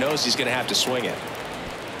 hitter knows he's going to have to swing it.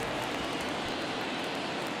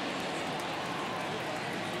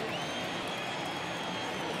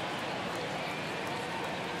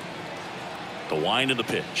 The wind of the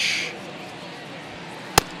pitch.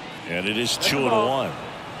 And it is 2-1.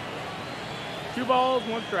 2 balls,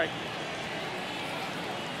 1 strike.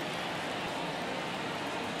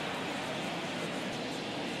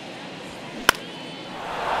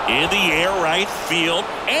 In the air, right field,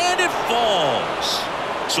 and it falls.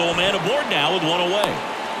 So a man aboard now with 1 away.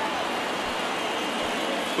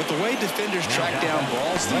 With the way defenders track down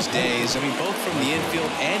balls these days, I mean, both from the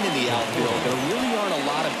infield and in the outfield, there really aren't a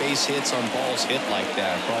lot of base hits on balls hit like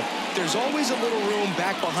that. But there's always a little room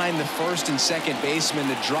back behind the first and second baseman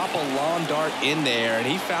to drop a lawn dart in there, and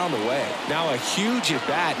he found a way. Now a huge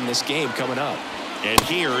at-bat in this game coming up. And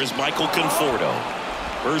here is Michael Conforto.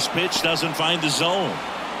 First pitch doesn't find the zone.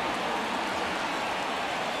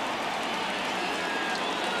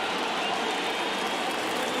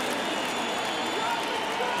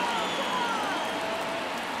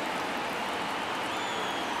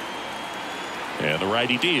 And the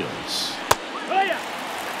righty deals. Oh, yeah.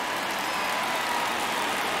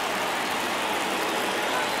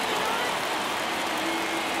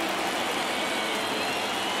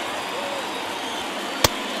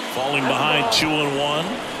 Falling behind 2-1.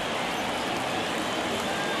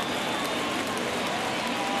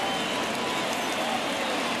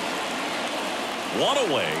 One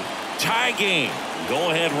away. Tie game. Go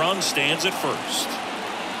ahead run stands at first.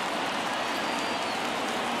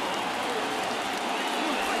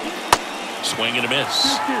 Swing and a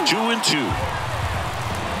miss. 2-2.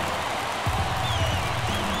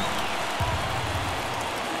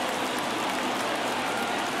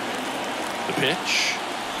 The pitch.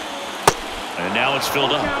 And now it's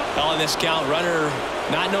filled up. On this count, runner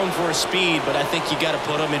not known for his speed, but I think you got to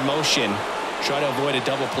put him in motion. Try to avoid a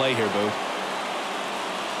double play here, Boo.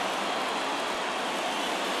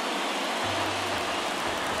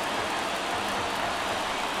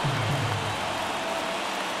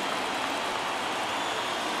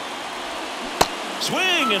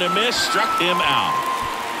 Swing and a miss, struck him out.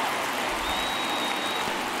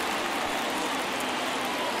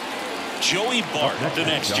 Joey Bart, the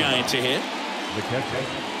next Giant to hit. The catcher,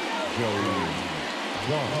 Joey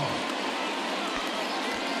Bart.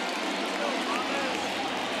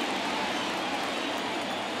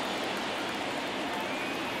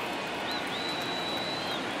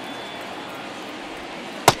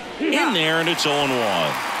 In there, and it's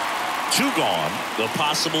 0-1. 2 gone. The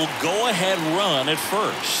possible go-ahead run at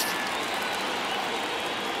first.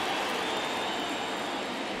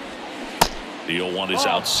 The 0-1 is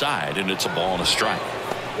outside, and it's a ball and a strike.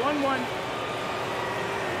 1-1.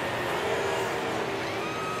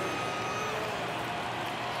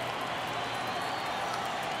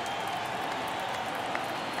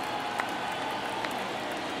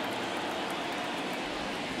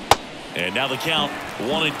 And now the count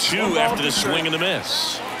 1-2 after the swing and the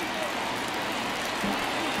miss.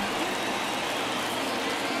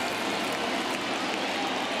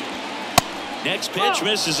 Next pitch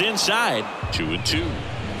misses inside. 2-2.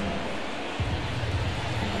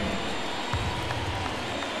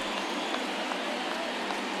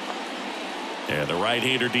 And the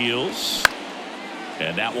right-hander deals.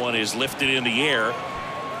 And that one is lifted in the air.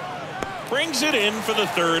 Brings it in for the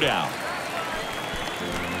 3rd out.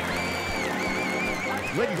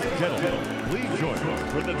 Ladies and gentlemen, please join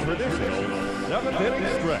us for the traditional 7th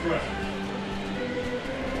inning stretch.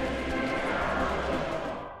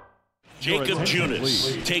 Jacob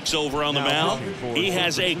Junis takes over on the mound. He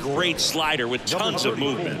has a great slider with tons of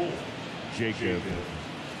movement. Jacob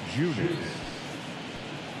Junis.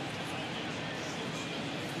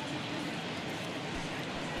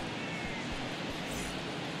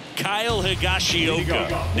 Kyle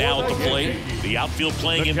Higashioka now at the plate. The outfield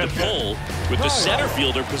playing into pull with the center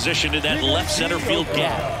fielder positioned in that left center field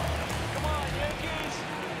gap.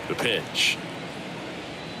 The pitch.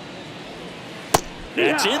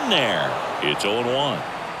 That's in there. It's 0-1.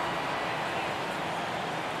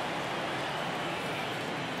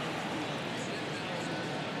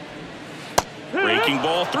 Breaking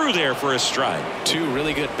ball through there for a strike. Two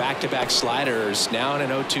really good back-to-back sliders. Now in an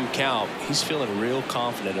 0-2 count. He's feeling real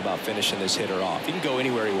confident about finishing this hitter off. He can go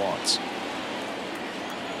anywhere he wants.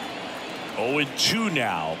 0-2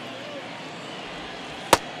 now.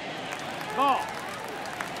 Ball.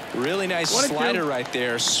 Really nice slider right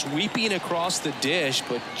there, sweeping across the dish,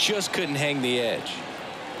 but just couldn't hang the edge.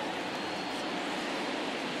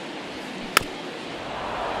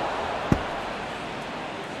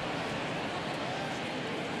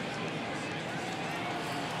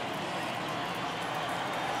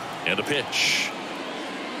 And a pitch.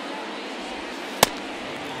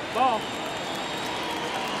 Ball.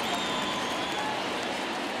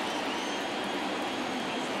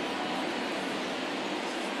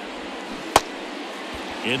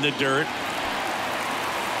 In the dirt.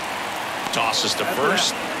 Tosses to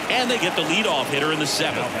first. And they get the leadoff hitter in the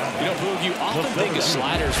seventh. You know, Boog, you often think of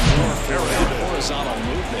sliders more for that horizontal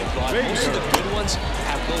movement, but most of the good ones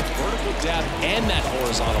have both vertical depth and that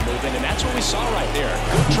horizontal movement, and that's what we saw right there.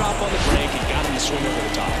 Good drop on the break and got him to swing over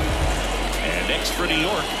the top. And next for New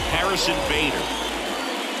York, Harrison Bader.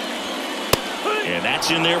 And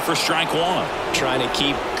that's in there for strike one. Trying to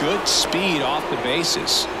keep good speed off the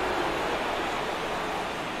bases.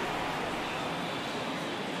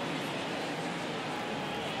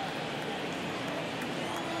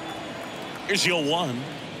 Here's your 1.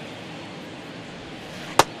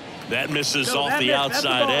 That misses off the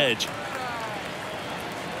outside edge.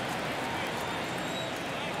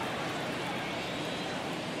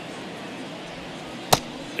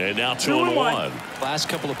 And now 2-1. Last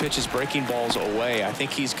couple of pitches breaking balls away. I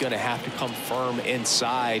think he's going to have to come firm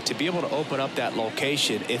inside to be able to open up that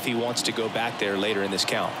location if he wants to go back there later in this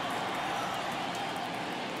count.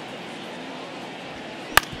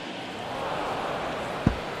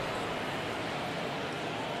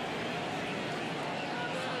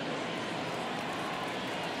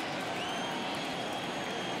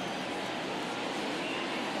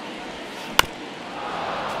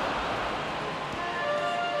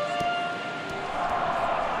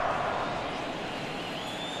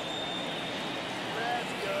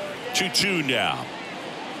 Two now.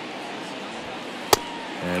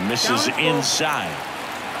 And misses inside.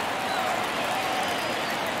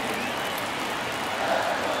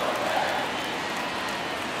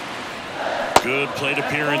 Good plate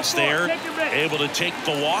appearance there. Able to take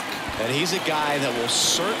the walk. And he's a guy that will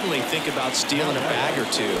certainly think about stealing a bag or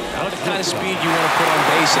two. Not the kind of speed you want to put on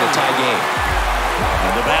base in a tie game.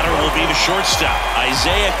 And the batter will be the shortstop,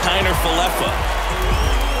 Isaiah Kiner-Falefa.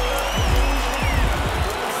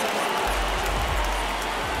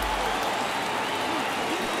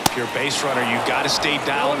 If you're a base runner, you've got to stay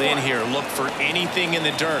dialed in here. Look for anything in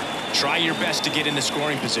the dirt. Try your best to get into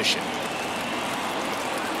scoring position.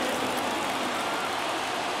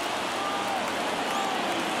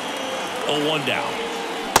 Oh, 1 down.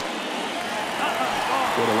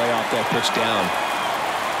 Go to lay off that pitch down.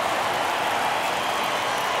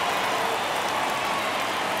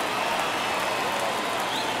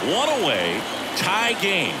 One away, tie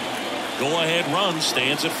game. Go-ahead run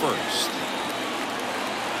stands at first.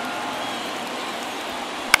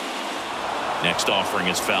 Next offering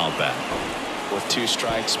is fouled back. With 2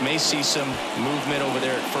 strikes, may see some movement over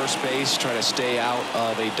there at first base. Try to stay out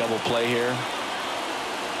of a double play here.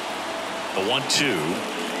 The 1-2.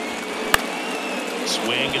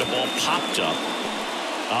 Swing and a ball popped up.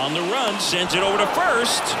 On the run, sends it over to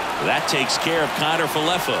first. That takes care of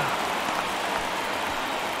Kiner-Falefa.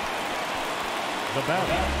 The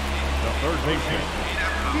batter, the third baseman.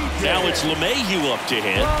 Now it's LeMahieu up to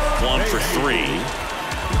hit. 1 for 3.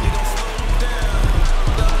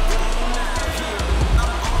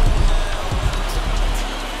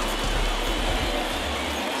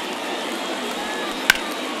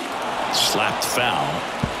 Slapped foul.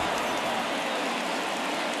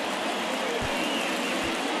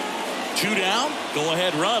 2 down. Go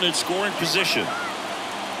ahead run in scoring position.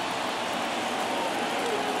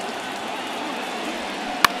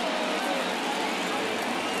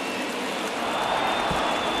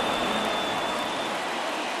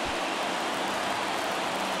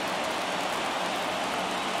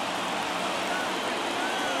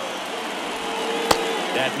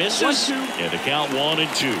 That misses, and the count 1-2.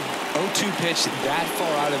 0-2 pitch that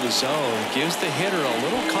far out of the zone gives the hitter a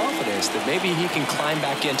little confidence that maybe he can climb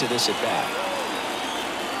back into this at bat.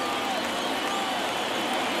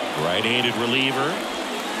 Right-handed reliever.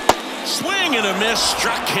 Swing and a miss,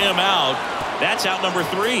 struck him out. That's out number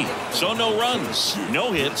 3. So no runs,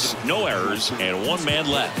 no hits, no errors, and 1 man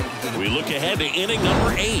left. We look ahead to inning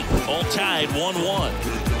number 8, all tied 1-1.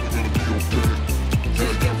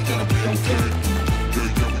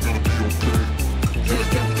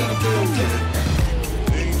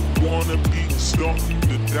 Ain't wanna be starting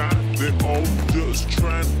to die, they're all just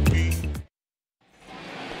trying to be.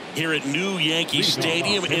 Here at New Yankee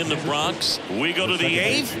Stadium in the Bronx, we go to the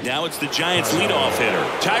 8th. Now it's the Giants leadoff hitter,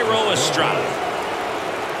 Thairo Estrada.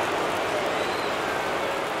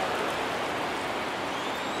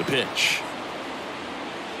 The pitch.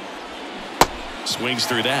 Swings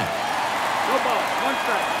through that. No ball, 1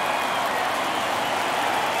 strike.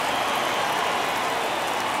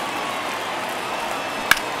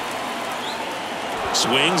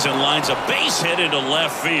 Swings and lines a base hit into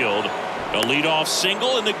left field. A leadoff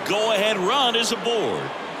single, and the go-ahead run is aboard.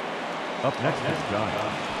 Up next is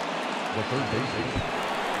Giants, the third baseman.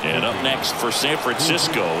 And up next for San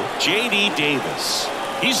Francisco, J.D. Davis.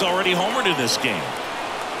 He's already homered in this game.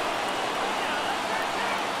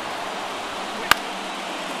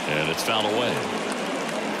 And it's fouled away.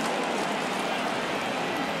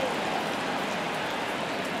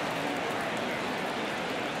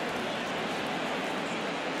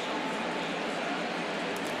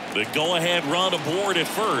 The go-ahead run aboard at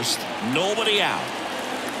first. Nobody out.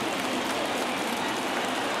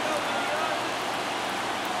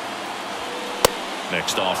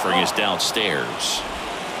 Next offering is downstairs.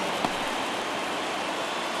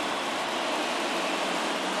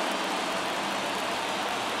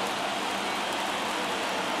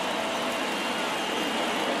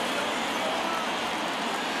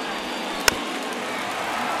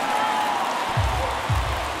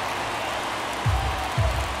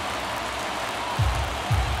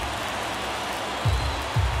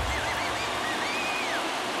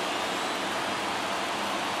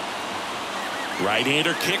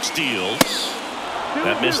 Right-hander kick steals.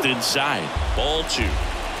 That missed inside. Ball 2.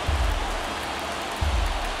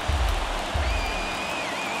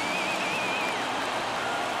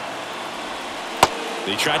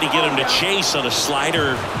 They tried to get him to chase on a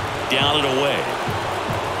slider down and away.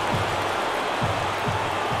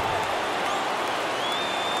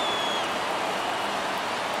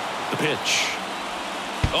 The pitch.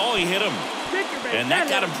 Oh, he hit him. And that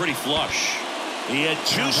got him pretty flush. He had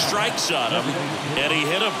 2 strikes on him, and he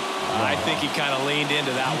hit him. I think he kind of leaned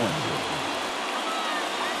into that one.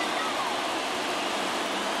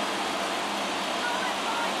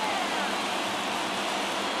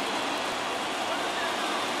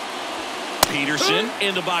 Peterson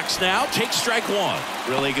in the box now. Takes strike 1.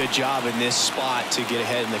 Really good job in this spot to get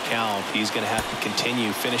ahead in the count. He's going to have to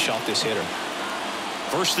continue, finish off this hitter.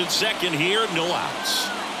 First and second here, no outs.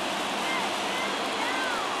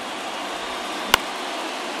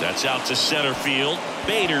 That's out to center field.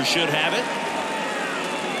 Bader should have it.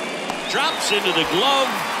 Drops into the glove.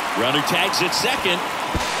 Runner tags at second.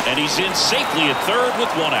 And he's in safely at third with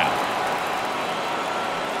 1 out.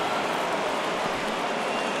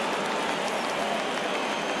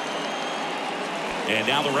 And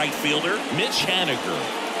now the right fielder, Mitch Haniger.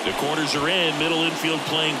 The corners are in. Middle infield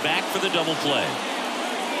playing back for the double play.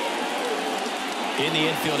 In the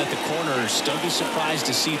infield at the corners, don't be surprised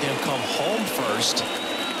to see them come home first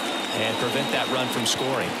and prevent that run from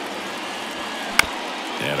scoring.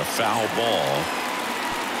 And a foul ball.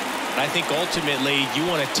 I think ultimately you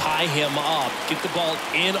want to tie him up, get the ball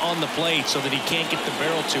in on the plate so that he can't get the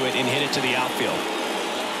barrel to it and hit it to the outfield.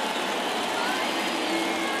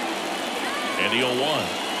 And the 0-1. 1-1.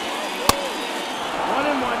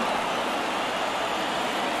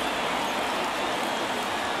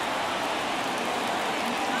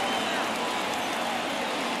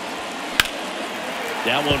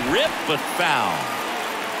 That one ripped, but foul.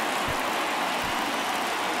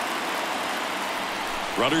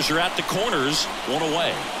 Runners are at the corners, 1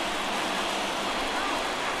 away.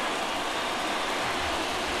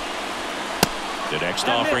 The next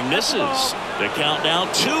offering misses. The count now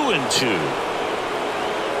 2-2.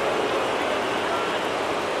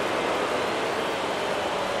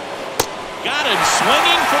 Got him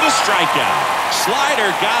swinging for the strikeout. Slider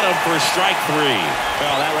got him for strike 3.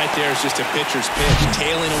 Well, that right there is just a pitcher's pitch.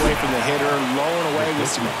 Tailing away from the hitter, lowing away with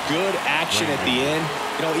some good action at the end.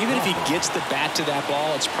 You know, even if he gets the bat to that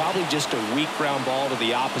ball, it's probably just a weak ground ball to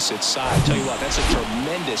the opposite side. Tell you what, that's a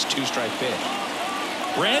tremendous 2-strike pitch.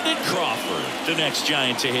 Brandon Crawford, the next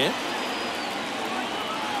Giant to hit.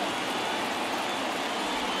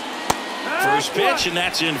 First pitch, and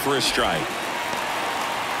that's in for a strike.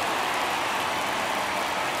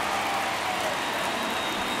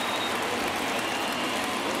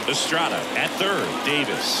 Estrada at third.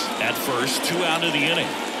 Davis at first. 2 out of the inning.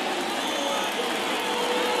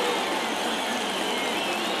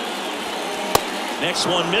 Next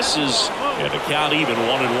one misses, and the count even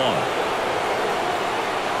 1-1.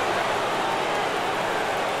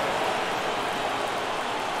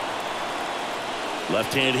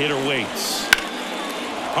 Left-hand hitter waits.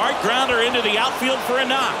 Hard grounder into the outfield for a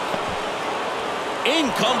knock. In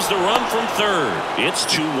comes the run from third. It's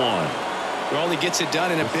 2-1. Well, he gets it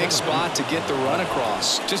done in a big spot to get the run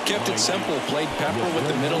across. Just kept it simple. Played pepper with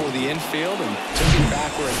the middle of the infield and took it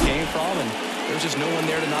back where it came from, and there's just no one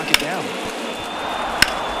there to knock it down.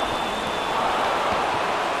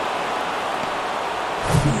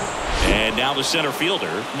 And now the center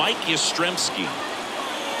fielder, Mike Yastrzemski.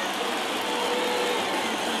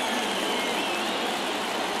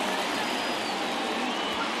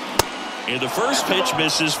 And the first pitch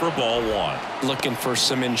misses for ball 1. Looking for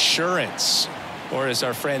some insurance, or as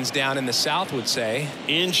our friends down in the South would say,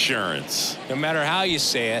 insurance. No matter how you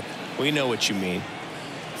say it, we know what you mean.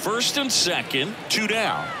 First and second, 2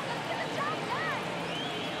 down.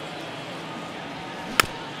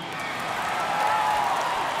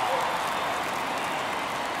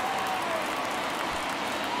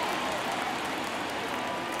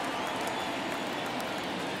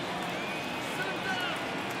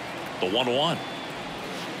 The 1-1.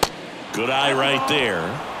 Good eye right there.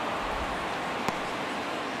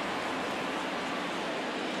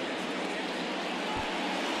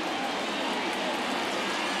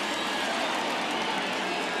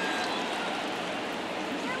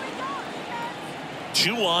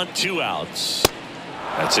 Two on, 2 outs.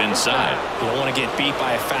 That's inside. You don't want to get beat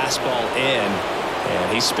by a fastball in,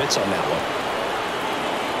 and he spits on that one.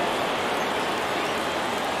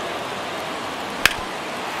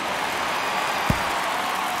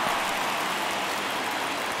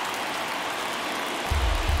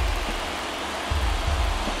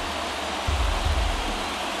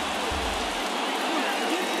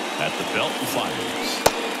 At the belt and fires.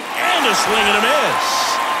 And a swing and a miss.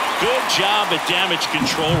 Good job at damage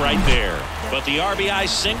control right there. But the RBI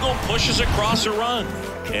single pushes across a run.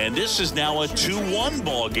 And this is now a 2-1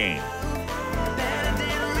 ball game.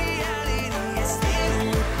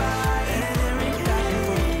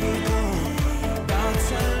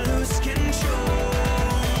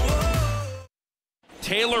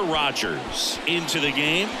 Taylor Rogers into the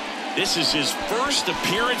game. This is his first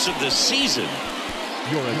appearance of the season.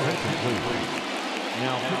 Your attention, please.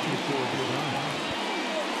 Now pitching for the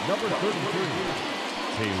Giants. Number 33,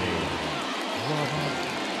 Taylor Rogers.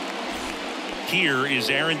 Here is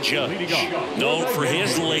Aaron Judge, known for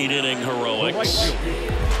his late inning heroics.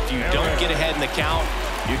 If you don't get ahead in the count,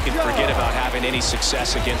 you can forget about having any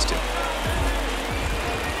success against him.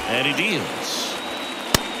 And he deals.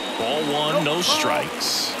 Ball 1, no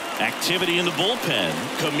strikes. Activity in the bullpen.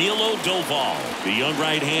 Camilo Doval, the young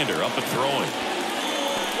right-hander, up and throwing.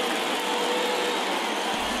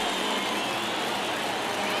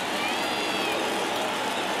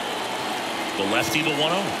 The lefty, the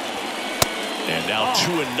 1-0. And now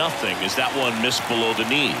 2-0 as that one missed below the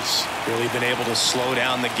knees. Really been able to slow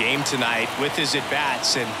down the game tonight with his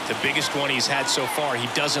at-bats, and the biggest one he's had so far, he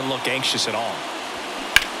doesn't look anxious at all.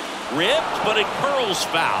 Ripped, but it curls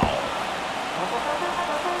foul.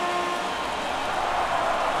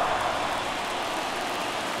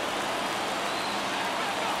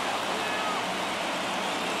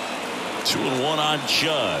 Two and 1 on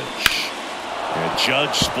Judge. And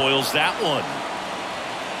Judge spoils that one.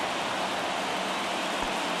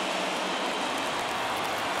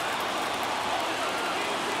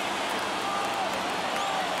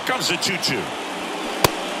 Comes the 2-2.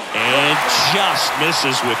 And just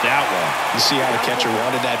misses with that one. You see how the catcher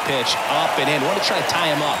wanted that pitch up and in. Want to try to tie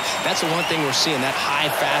him up. That's the one thing we're seeing, that high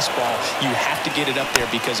fastball. You have to get it up there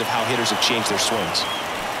because of how hitters have changed their swings.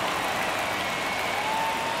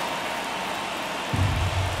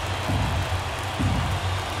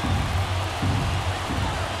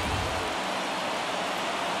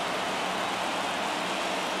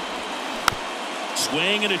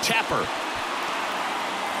 Swing and a tapper.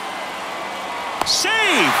 Save!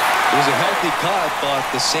 It was a healthy cut, but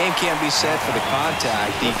the same can't be said for the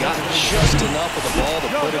contact. He got just enough of the ball to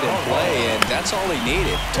put it in play, and that's all he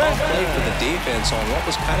needed. Tough play for the defense on what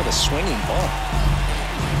was kind of a swinging ball.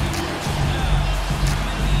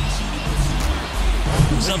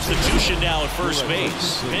 Substitution now at first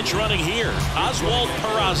base. Pinch running here. Oswald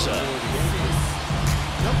Peraza.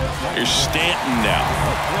 Here's Stanton now.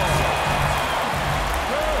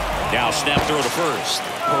 Now snap throw to first.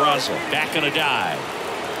 Peraza back on a dive.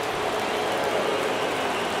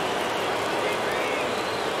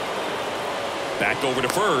 Back over to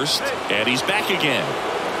first, and he's back again.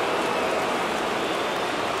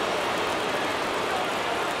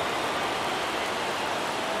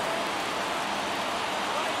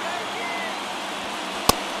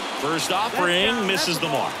 First offering misses the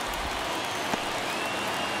mark.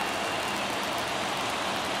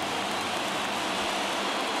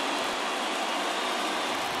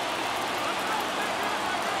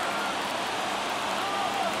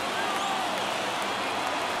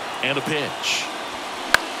 And a pitch.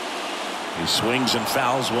 He swings and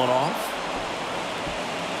fouls one off.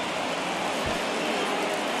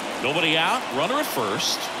 Nobody out. Runner at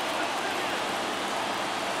first.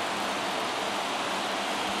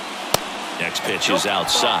 Next pitch is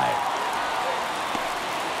outside.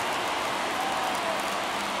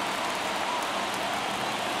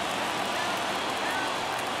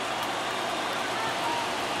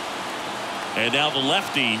 And now the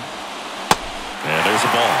lefty. And there's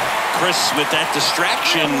a ball. Chris with that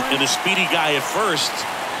distraction and a speedy guy at first.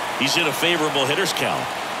 He's in a favorable hitter's count.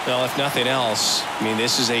 Well, if nothing else, I mean,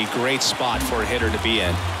 this is a great spot for a hitter to be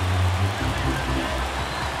in.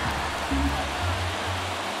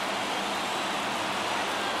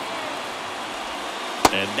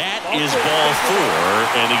 And that is ball 4,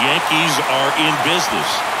 and the Yankees are in business.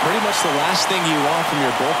 Pretty much the last thing you want from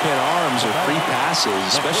your bullpen arms are free passes,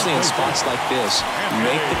 especially in spots like this.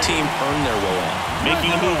 Make the team earn their way out.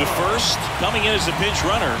 Making a move at first, coming in as a pinch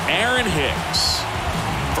runner, Aaron Hicks.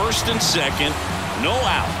 First and second, no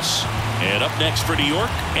outs. And up next for New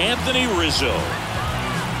York, Anthony Rizzo.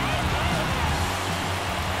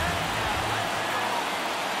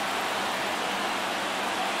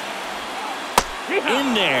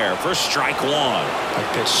 In there for strike one. The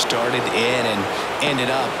pitch started in and ended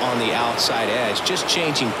up on the outside edge, just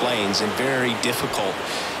changing planes and very difficult,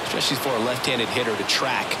 especially for a left-handed hitter to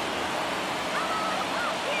track.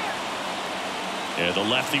 And the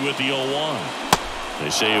lefty with the 0-1. They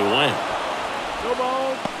say it went. No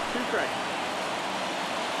ball, 2 strikes.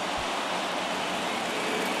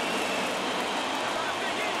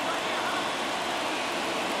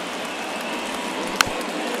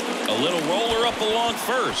 A little roller up along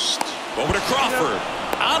first. Over to Crawford.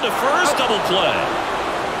 On to first, double play.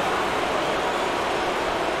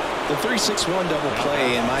 The 3-6-1 double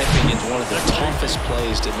play, in my opinion, is one of the toughest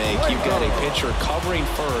plays to make. You've got a pitcher covering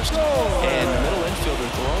first and the middle infielder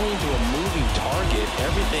throwing to a moving target.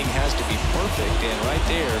 Everything has to be perfect, and right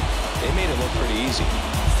there, they made it look pretty easy.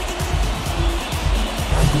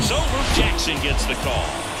 So Luke Jackson gets the call.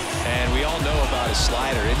 And we all know about his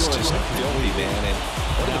slider. It's just filthy, man. And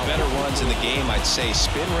one of the better ones in the game, I'd say.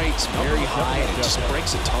 Spin rate's very high, and it just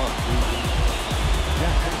breaks a ton.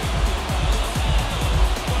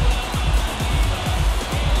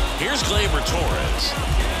 Here's Gleyber Torres.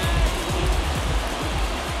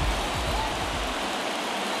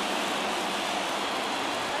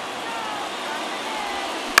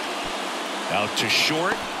 Out to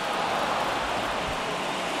short.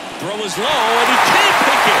 Throw is low, and he can't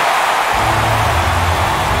pick it.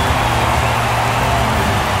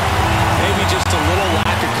 Maybe just a little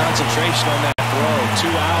lack of concentration on that throw.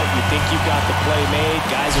 2 out, you think you've got the play made.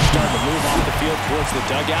 Guys are starting to move off the field towards the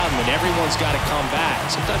dugout, and then everyone's got to come back.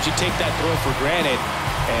 Sometimes you take that throw for granted,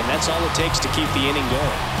 and that's all it takes to keep the inning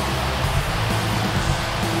going.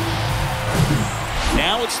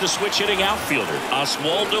 Now it's the switch hitting outfielder,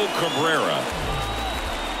 Oswaldo Cabrera.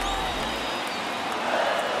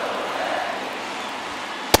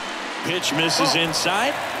 Pitch misses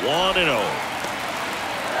inside. 1-0.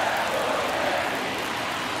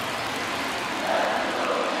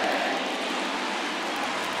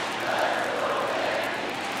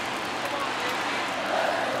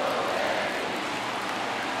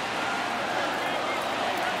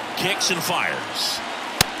 Kicks and fires.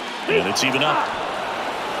 And it's even up.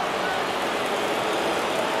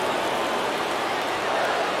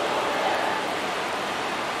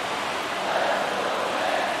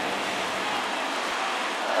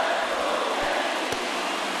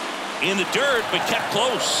 In the dirt, but kept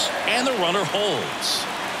close, and the runner holds.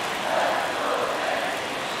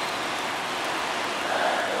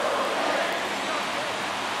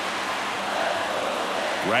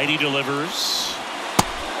 Righty delivers.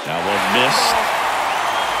 That one missed.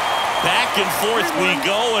 Back and forth we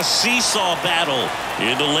go, a seesaw battle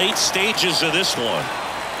in the late stages of this one.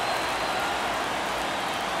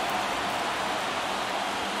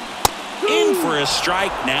 for a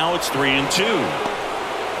strike. Now it's 3-2.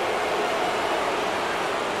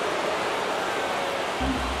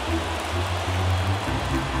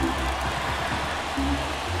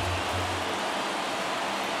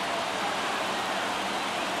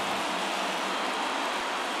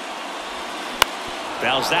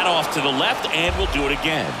 Fouls that off to the left, and we'll do it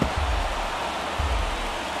again.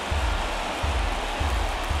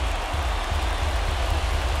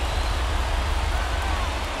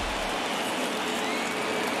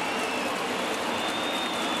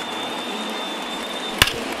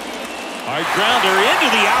 Hard grounder into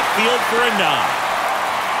the outfield for a knock.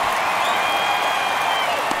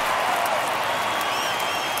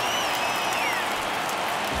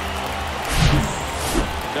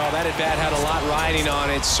 That at bat had a lot riding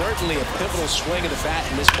on it. Certainly a pivotal swing of the bat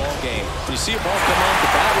in this ball game. When you see a ball come off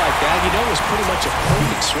the bat like that, you know it was pretty much a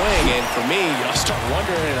perfect swing. And for me, I start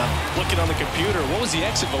wondering, and I'm looking on the computer, what was the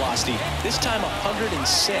exit velocity? This time 106.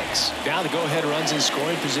 Now the go-ahead runs in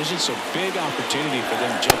scoring position, so big opportunity for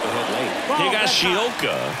them to jump ahead late.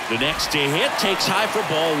 Higashioka, the next to hit, takes high for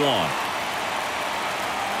ball one.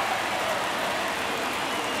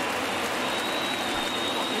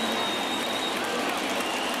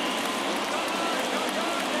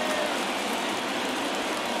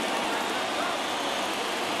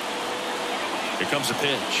 Here comes a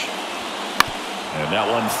pitch. And that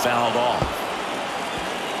one fouled off.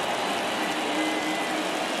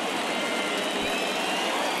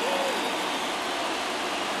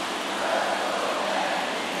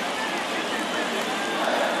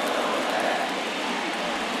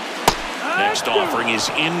 Next offering is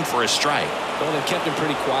in for a strike. Well, they've kept him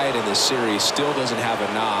pretty quiet in this series. Still doesn't have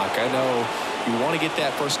a knock. I know you want to get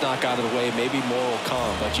that first knock out of the way, maybe more will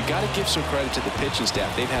come, but you got to give some credit to the pitching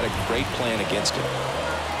staff. They've had a great plan against him.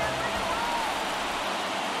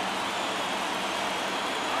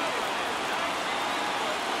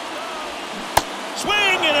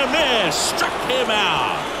 Swing and a miss. Struck him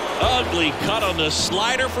out. Ugly cut on the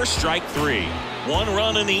slider for strike 3. 1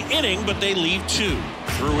 run in the inning, but they leave 2.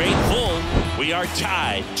 Through 8 full, we are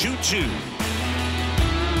tied 2-2.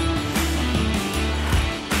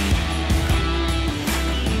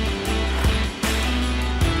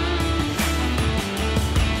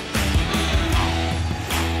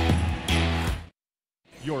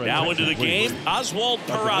 Now into the game, Oswald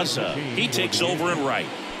Peraza. He takes over in right.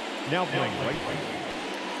 Now playing right.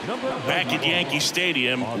 Back at Yankee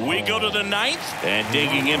Stadium, we go to the 9th, and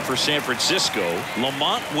digging in for San Francisco,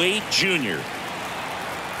 Lamont Wade Jr.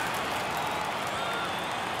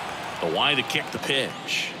 The wind to kick the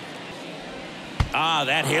pitch.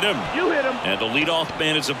 That hit him. You hit him. And the leadoff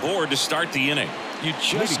man is aboard to start the inning. You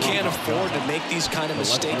just can't afford to make these kind of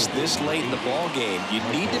mistakes this late in the ball game. You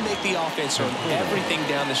need to make the offense earn everything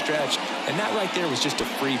down the stretch, and that right there was just a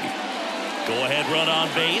freebie. Go ahead run on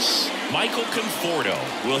base. Michael Conforto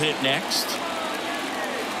will hit next.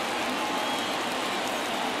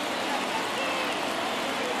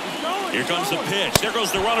 Here comes the pitch. There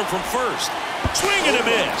goes the runner from first. Swing and a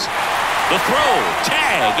miss. The throw,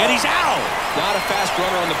 tag, and he's out. Not a fast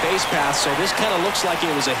runner on the base path, so this kind of looks like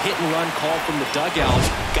it was a hit-and-run call from the dugout.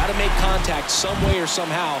 Got to make contact some way or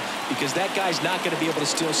somehow, because that guy's not going to be able to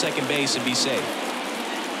steal second base and be safe.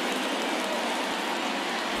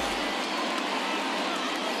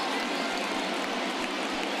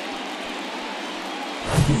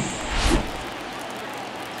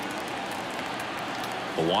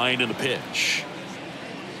 The wind and the pitch.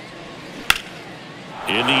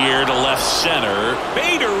 In the air to left center.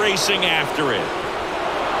 Bader racing after it.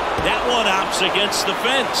 That one opts against the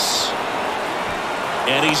fence.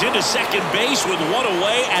 And he's into second base with 1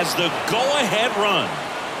 away as the go-ahead run.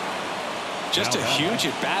 Just a huge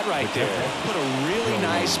at-bat right there. Put a really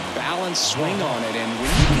nice balanced swing on it. And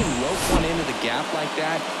when you can rope one into the gap like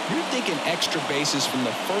that, you're thinking extra bases from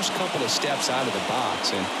the first couple of steps out of the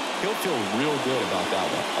box. And he'll feel real good about that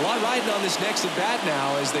one. A lot riding on this next at-bat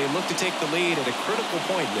now as they look to take the lead at a critical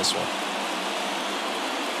point in this one.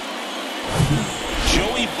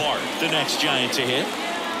 Joey Bart, the next Giant to hit.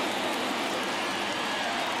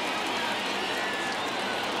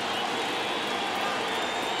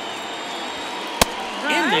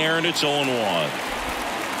 In there, and it's 0-1.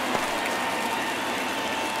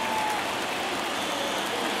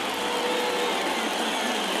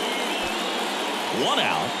 One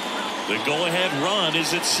out. The go-ahead run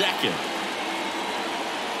is at second.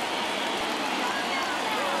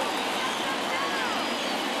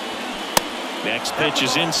 Next pitch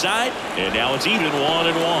is inside, and now it's even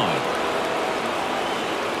 1-1.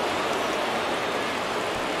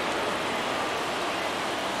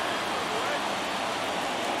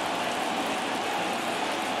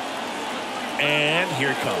 And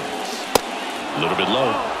here it comes. A little bit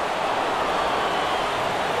low.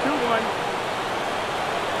 2-1.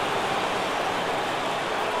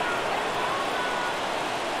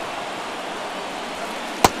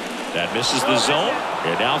 That misses the zone.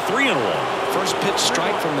 And now 3-1. First pitch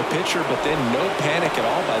strike from the pitcher, but then no panic at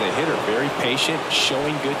all by the hitter. Very patient,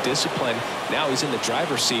 showing good discipline. Now he's in the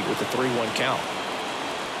driver's seat with the 3-1 count.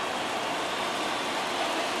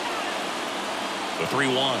 The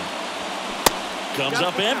 3-1. Comes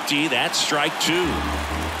up empty. That's strike 2.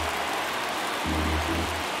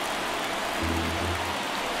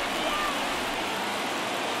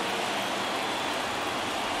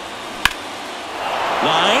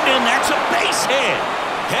 Line, and that's a base hit.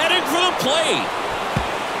 Headed for the plate.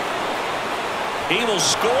 He will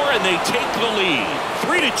score, and they take the lead.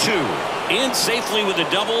 3-2. In safely with a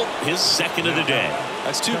double, his second of the day.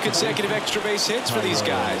 That's 2 consecutive extra base hits for these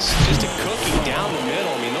guys. Just a cookie down the middle.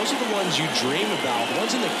 I mean, those are the ones you dream about. The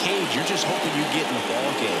ones in the cage, you're just hoping you get in the ball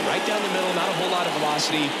game. Right down the middle, not a whole lot of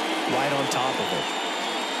velocity, right on top of it.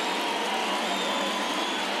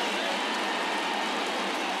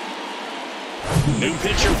 New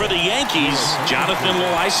pitcher for the Yankees, Jonathan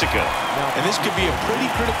Loaisiga. And this could be a pretty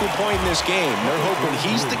critical point in this game. They're hoping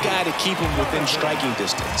he's the guy to keep him within striking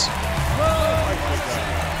distance.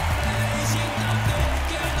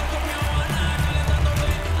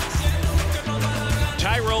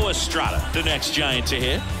 Tyro Estrada, the next Giant to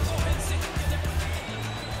hit.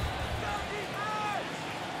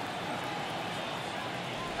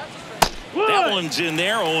 That one's in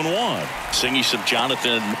there, 0-1. Singing some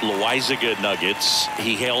Jonathan Loaisiga nuggets.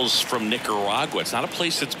 He hails from Nicaragua. It's not a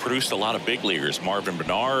place that's produced a lot of big leaguers. Marvin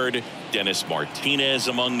Bernard, Dennis Martinez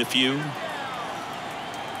among the few.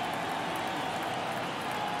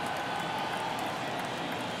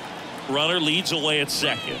 Runner leads away at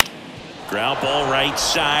second. Ground ball right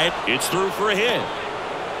side. It's through for a hit.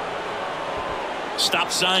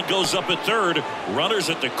 Stop sign goes up at third. Runners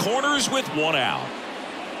at the corners with 1 out.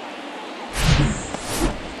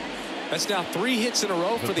 That's now 3 hits in a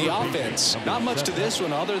row for the offense. Not much to this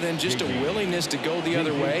one other than just a willingness to go the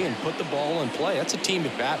other way and put the ball in play. That's a team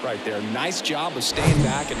at bat right there. Nice job of staying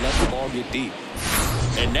back and letting the ball get deep.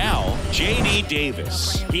 And now, J.D.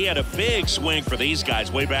 Davis. He had a big swing for these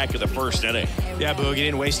guys way back in the first inning. Yeah, Boog, he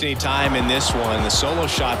didn't waste any time in this one. The solo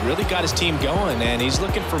shot really got his team going, and he's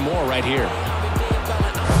looking for more right here.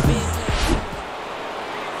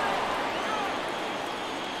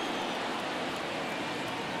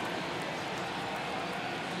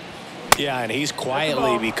 Yeah, and he's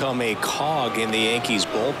quietly become a cog in the Yankees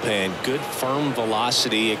bullpen. Good firm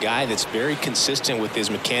velocity, a guy that's very consistent with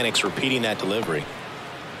his mechanics, repeating that delivery.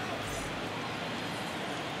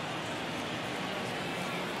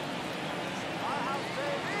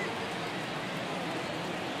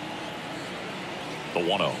 The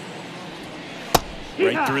 1-0.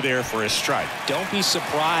 Right through there for a strike. Don't be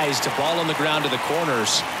surprised, a ball on the ground to the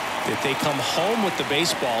corners, that they come home with the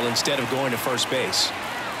baseball instead of going to first base.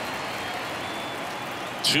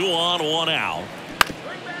 2 on, 1 out.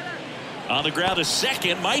 On the ground, a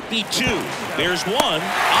second, might be 2. There's 1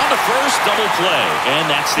 on the first, double play, and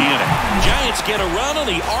that's the inning. Giants get a run on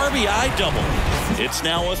the RBI double. It's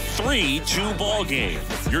now a 3-2 ball game.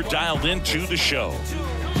 You're dialed into the show.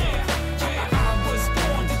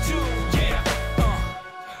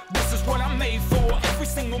 This is what I'm made for. Every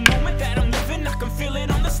single moment that I'm living, I can feel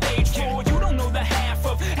it on the stage floor. You don't know the half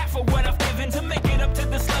of what I've given to make it up to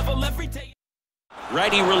this level every day.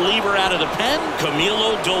 Righty reliever out of the pen,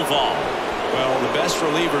 Camilo Doval. Well, the best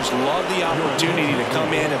relievers love the opportunity to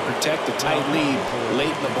come in and protect the tight lead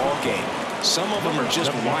late in the ball game. Some of them are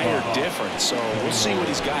just wired different, so we'll see what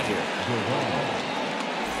he's got here.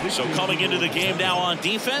 So coming into the game now on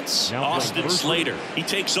defense, Austin Slater. He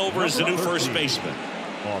takes over as the new first baseman.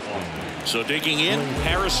 So digging in,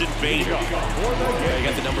 Harrison Bader. Yeah, you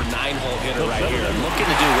got the number 9-hole hitter right here. Looking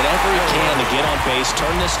to do whatever he can to get on base,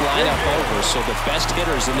 turn this lineup over so the best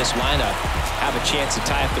hitters in this lineup have a chance to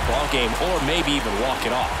tie up the ball game or maybe even walk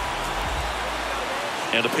it off.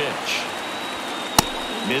 And a pitch.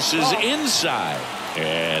 Misses inside.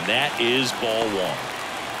 And that is ball 1.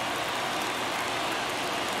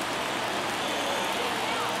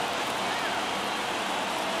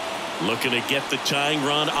 Looking to get the tying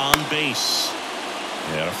run on base.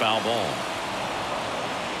 And a foul ball.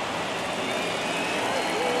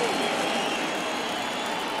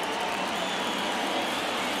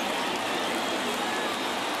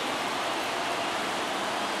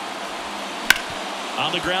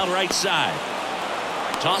 On the ground right side.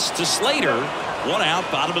 Tossed to Slater. 1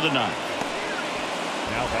 out, bottom of the 9th.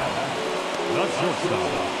 Now, the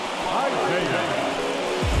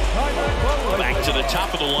shortstop, to the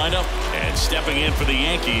top of the lineup. And stepping in for the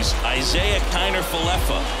Yankees, Isaiah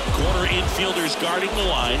Kiner-Falefa. Corner infielders guarding the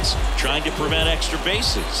lines, trying to prevent extra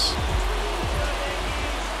bases.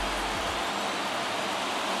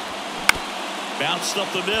 Bounced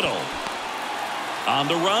up the middle. On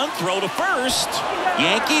the run, throw to first.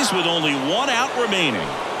 Yankees with only 1 out remaining.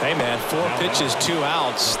 Hey, man, 4 pitches, 2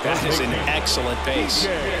 outs. That is an excellent pace.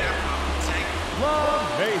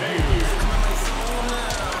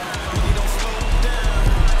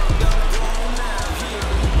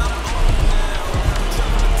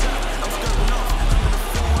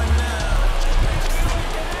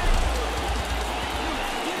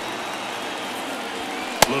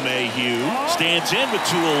 LeMahieu stands in with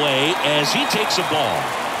 2 away as he takes a ball.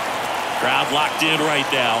 Crowd locked in right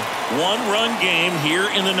now. 1-run game here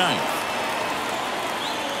in the 9th.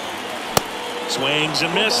 Swings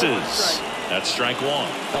and misses. That's strike 1.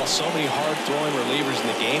 Well, so many hard-throwing relievers in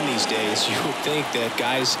the game these days. You would think that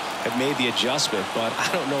guys have made the adjustment, but I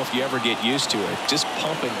don't know if you ever get used to it. Just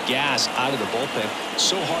pumping gas out of the bullpen.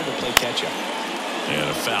 So hard to play catch-up. And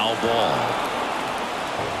a foul ball.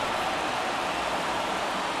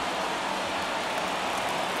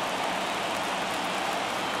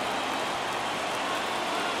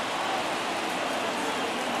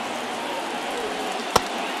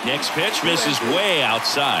 Next pitch misses way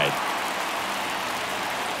outside.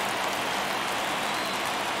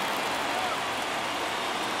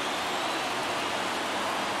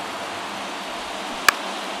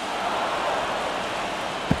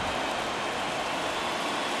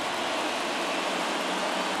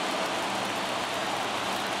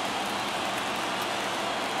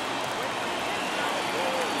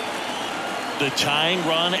 The tying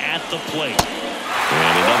run at the plate.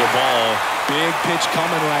 And another ball. Big pitch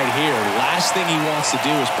coming right here. Last thing he wants to do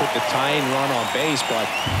is put the tying run on base, but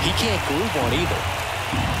he can't groove one either.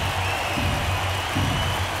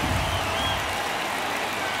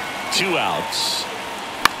 Two outs.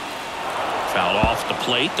 Fouled off the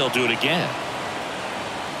plate. They'll do it again.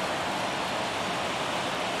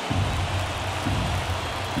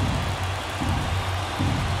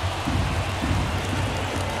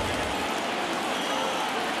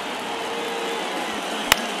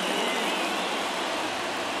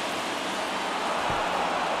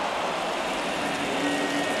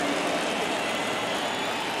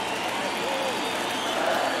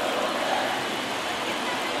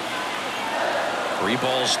 Three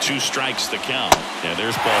balls, 2 strikes to count. And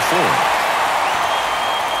there's ball 4.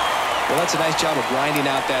 Well, that's a nice job of grinding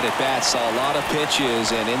out that at bat. Saw a lot of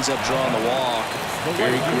pitches and ends up drawing the walk.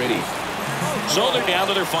 Very gritty. So they're down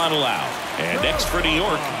to their final out. And next for New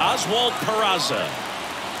York, Oswald Peraza.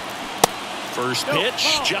 First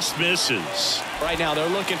pitch just misses. Right now they're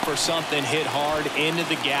looking for something hit hard into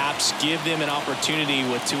the gaps. Give them an opportunity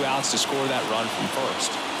with 2 outs to score that run from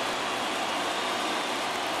first.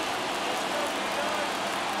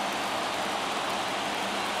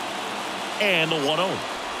 And the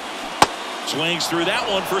 1-0. Swings through that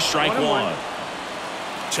one for strike 1.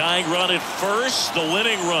 Tying run at first, the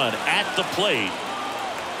winning run at the plate.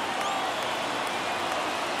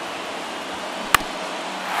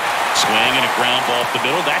 Swing and a ground ball up the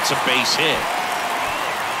middle. That's a base hit.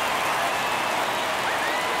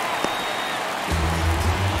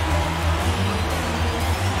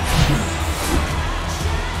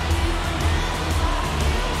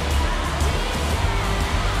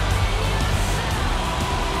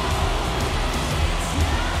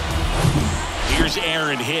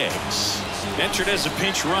 Aaron Hicks entered as a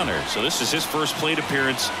pinch runner, so this is his first plate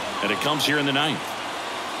appearance, and it comes here in the 9th.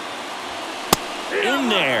 In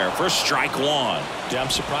there for strike 1. Yeah, I'm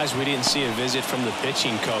surprised we didn't see a visit from the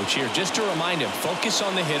pitching coach here, just to remind him, focus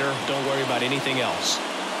on the hitter, don't worry about anything else.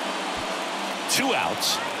 2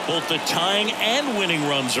 outs. Both the tying and winning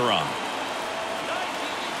runs are on.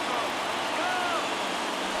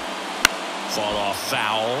 Fought off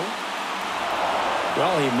foul.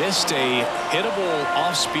 Well, he missed a hittable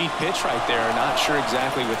off-speed pitch right there. Not sure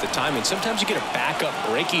exactly with the timing. Sometimes you get a backup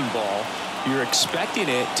breaking ball. You're expecting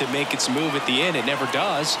it to make its move at the end. It never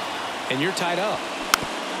does, and you're tied up.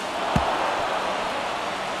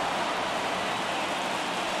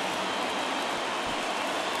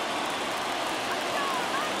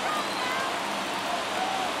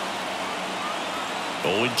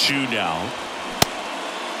 Oh, 0-2 now.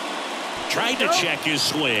 Tried to check his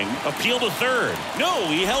swing. Appeal to third. No,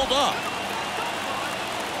 he held up.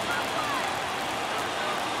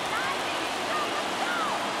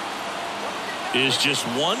 Is just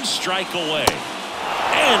 1 strike away.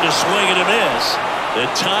 And a swing and a miss. The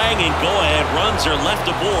tying and go-ahead runs are left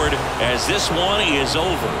aboard as this one is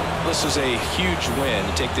over. This is a huge win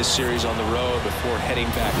to take this series on the road before heading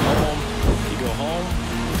back home. You go home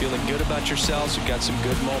feeling good about yourselves. You've got some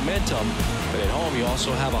good momentum. But at home, you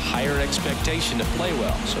also have a higher expectation to play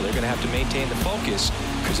well. So they're going to have to maintain the focus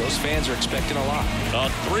because those fans are expecting a lot. A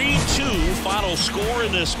 3-2 final score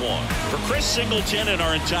in this one. For Chris Singleton and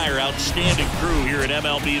our entire outstanding crew here at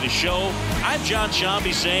MLB The Show, I'm John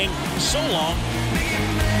Shambi saying so long.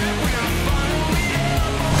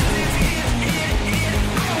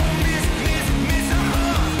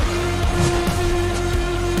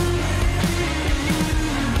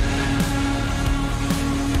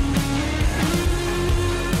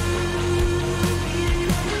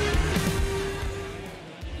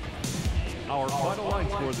 Our final line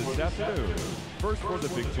score this afternoon. First for the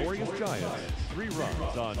victorious Giants, 3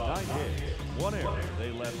 runs on 9 hits, 1 error.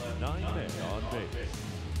 They left 9 men on base.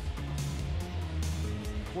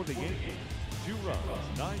 For the Yankees, 2 runs,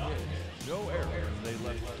 9 hits, no errors. They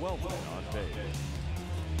left 12 men on base.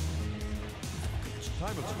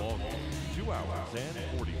 Time of ball game, 2 hours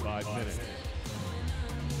and 45 minutes.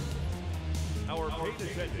 Our paid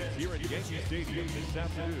attendance here at Yankee Stadium this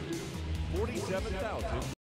afternoon, 47,000.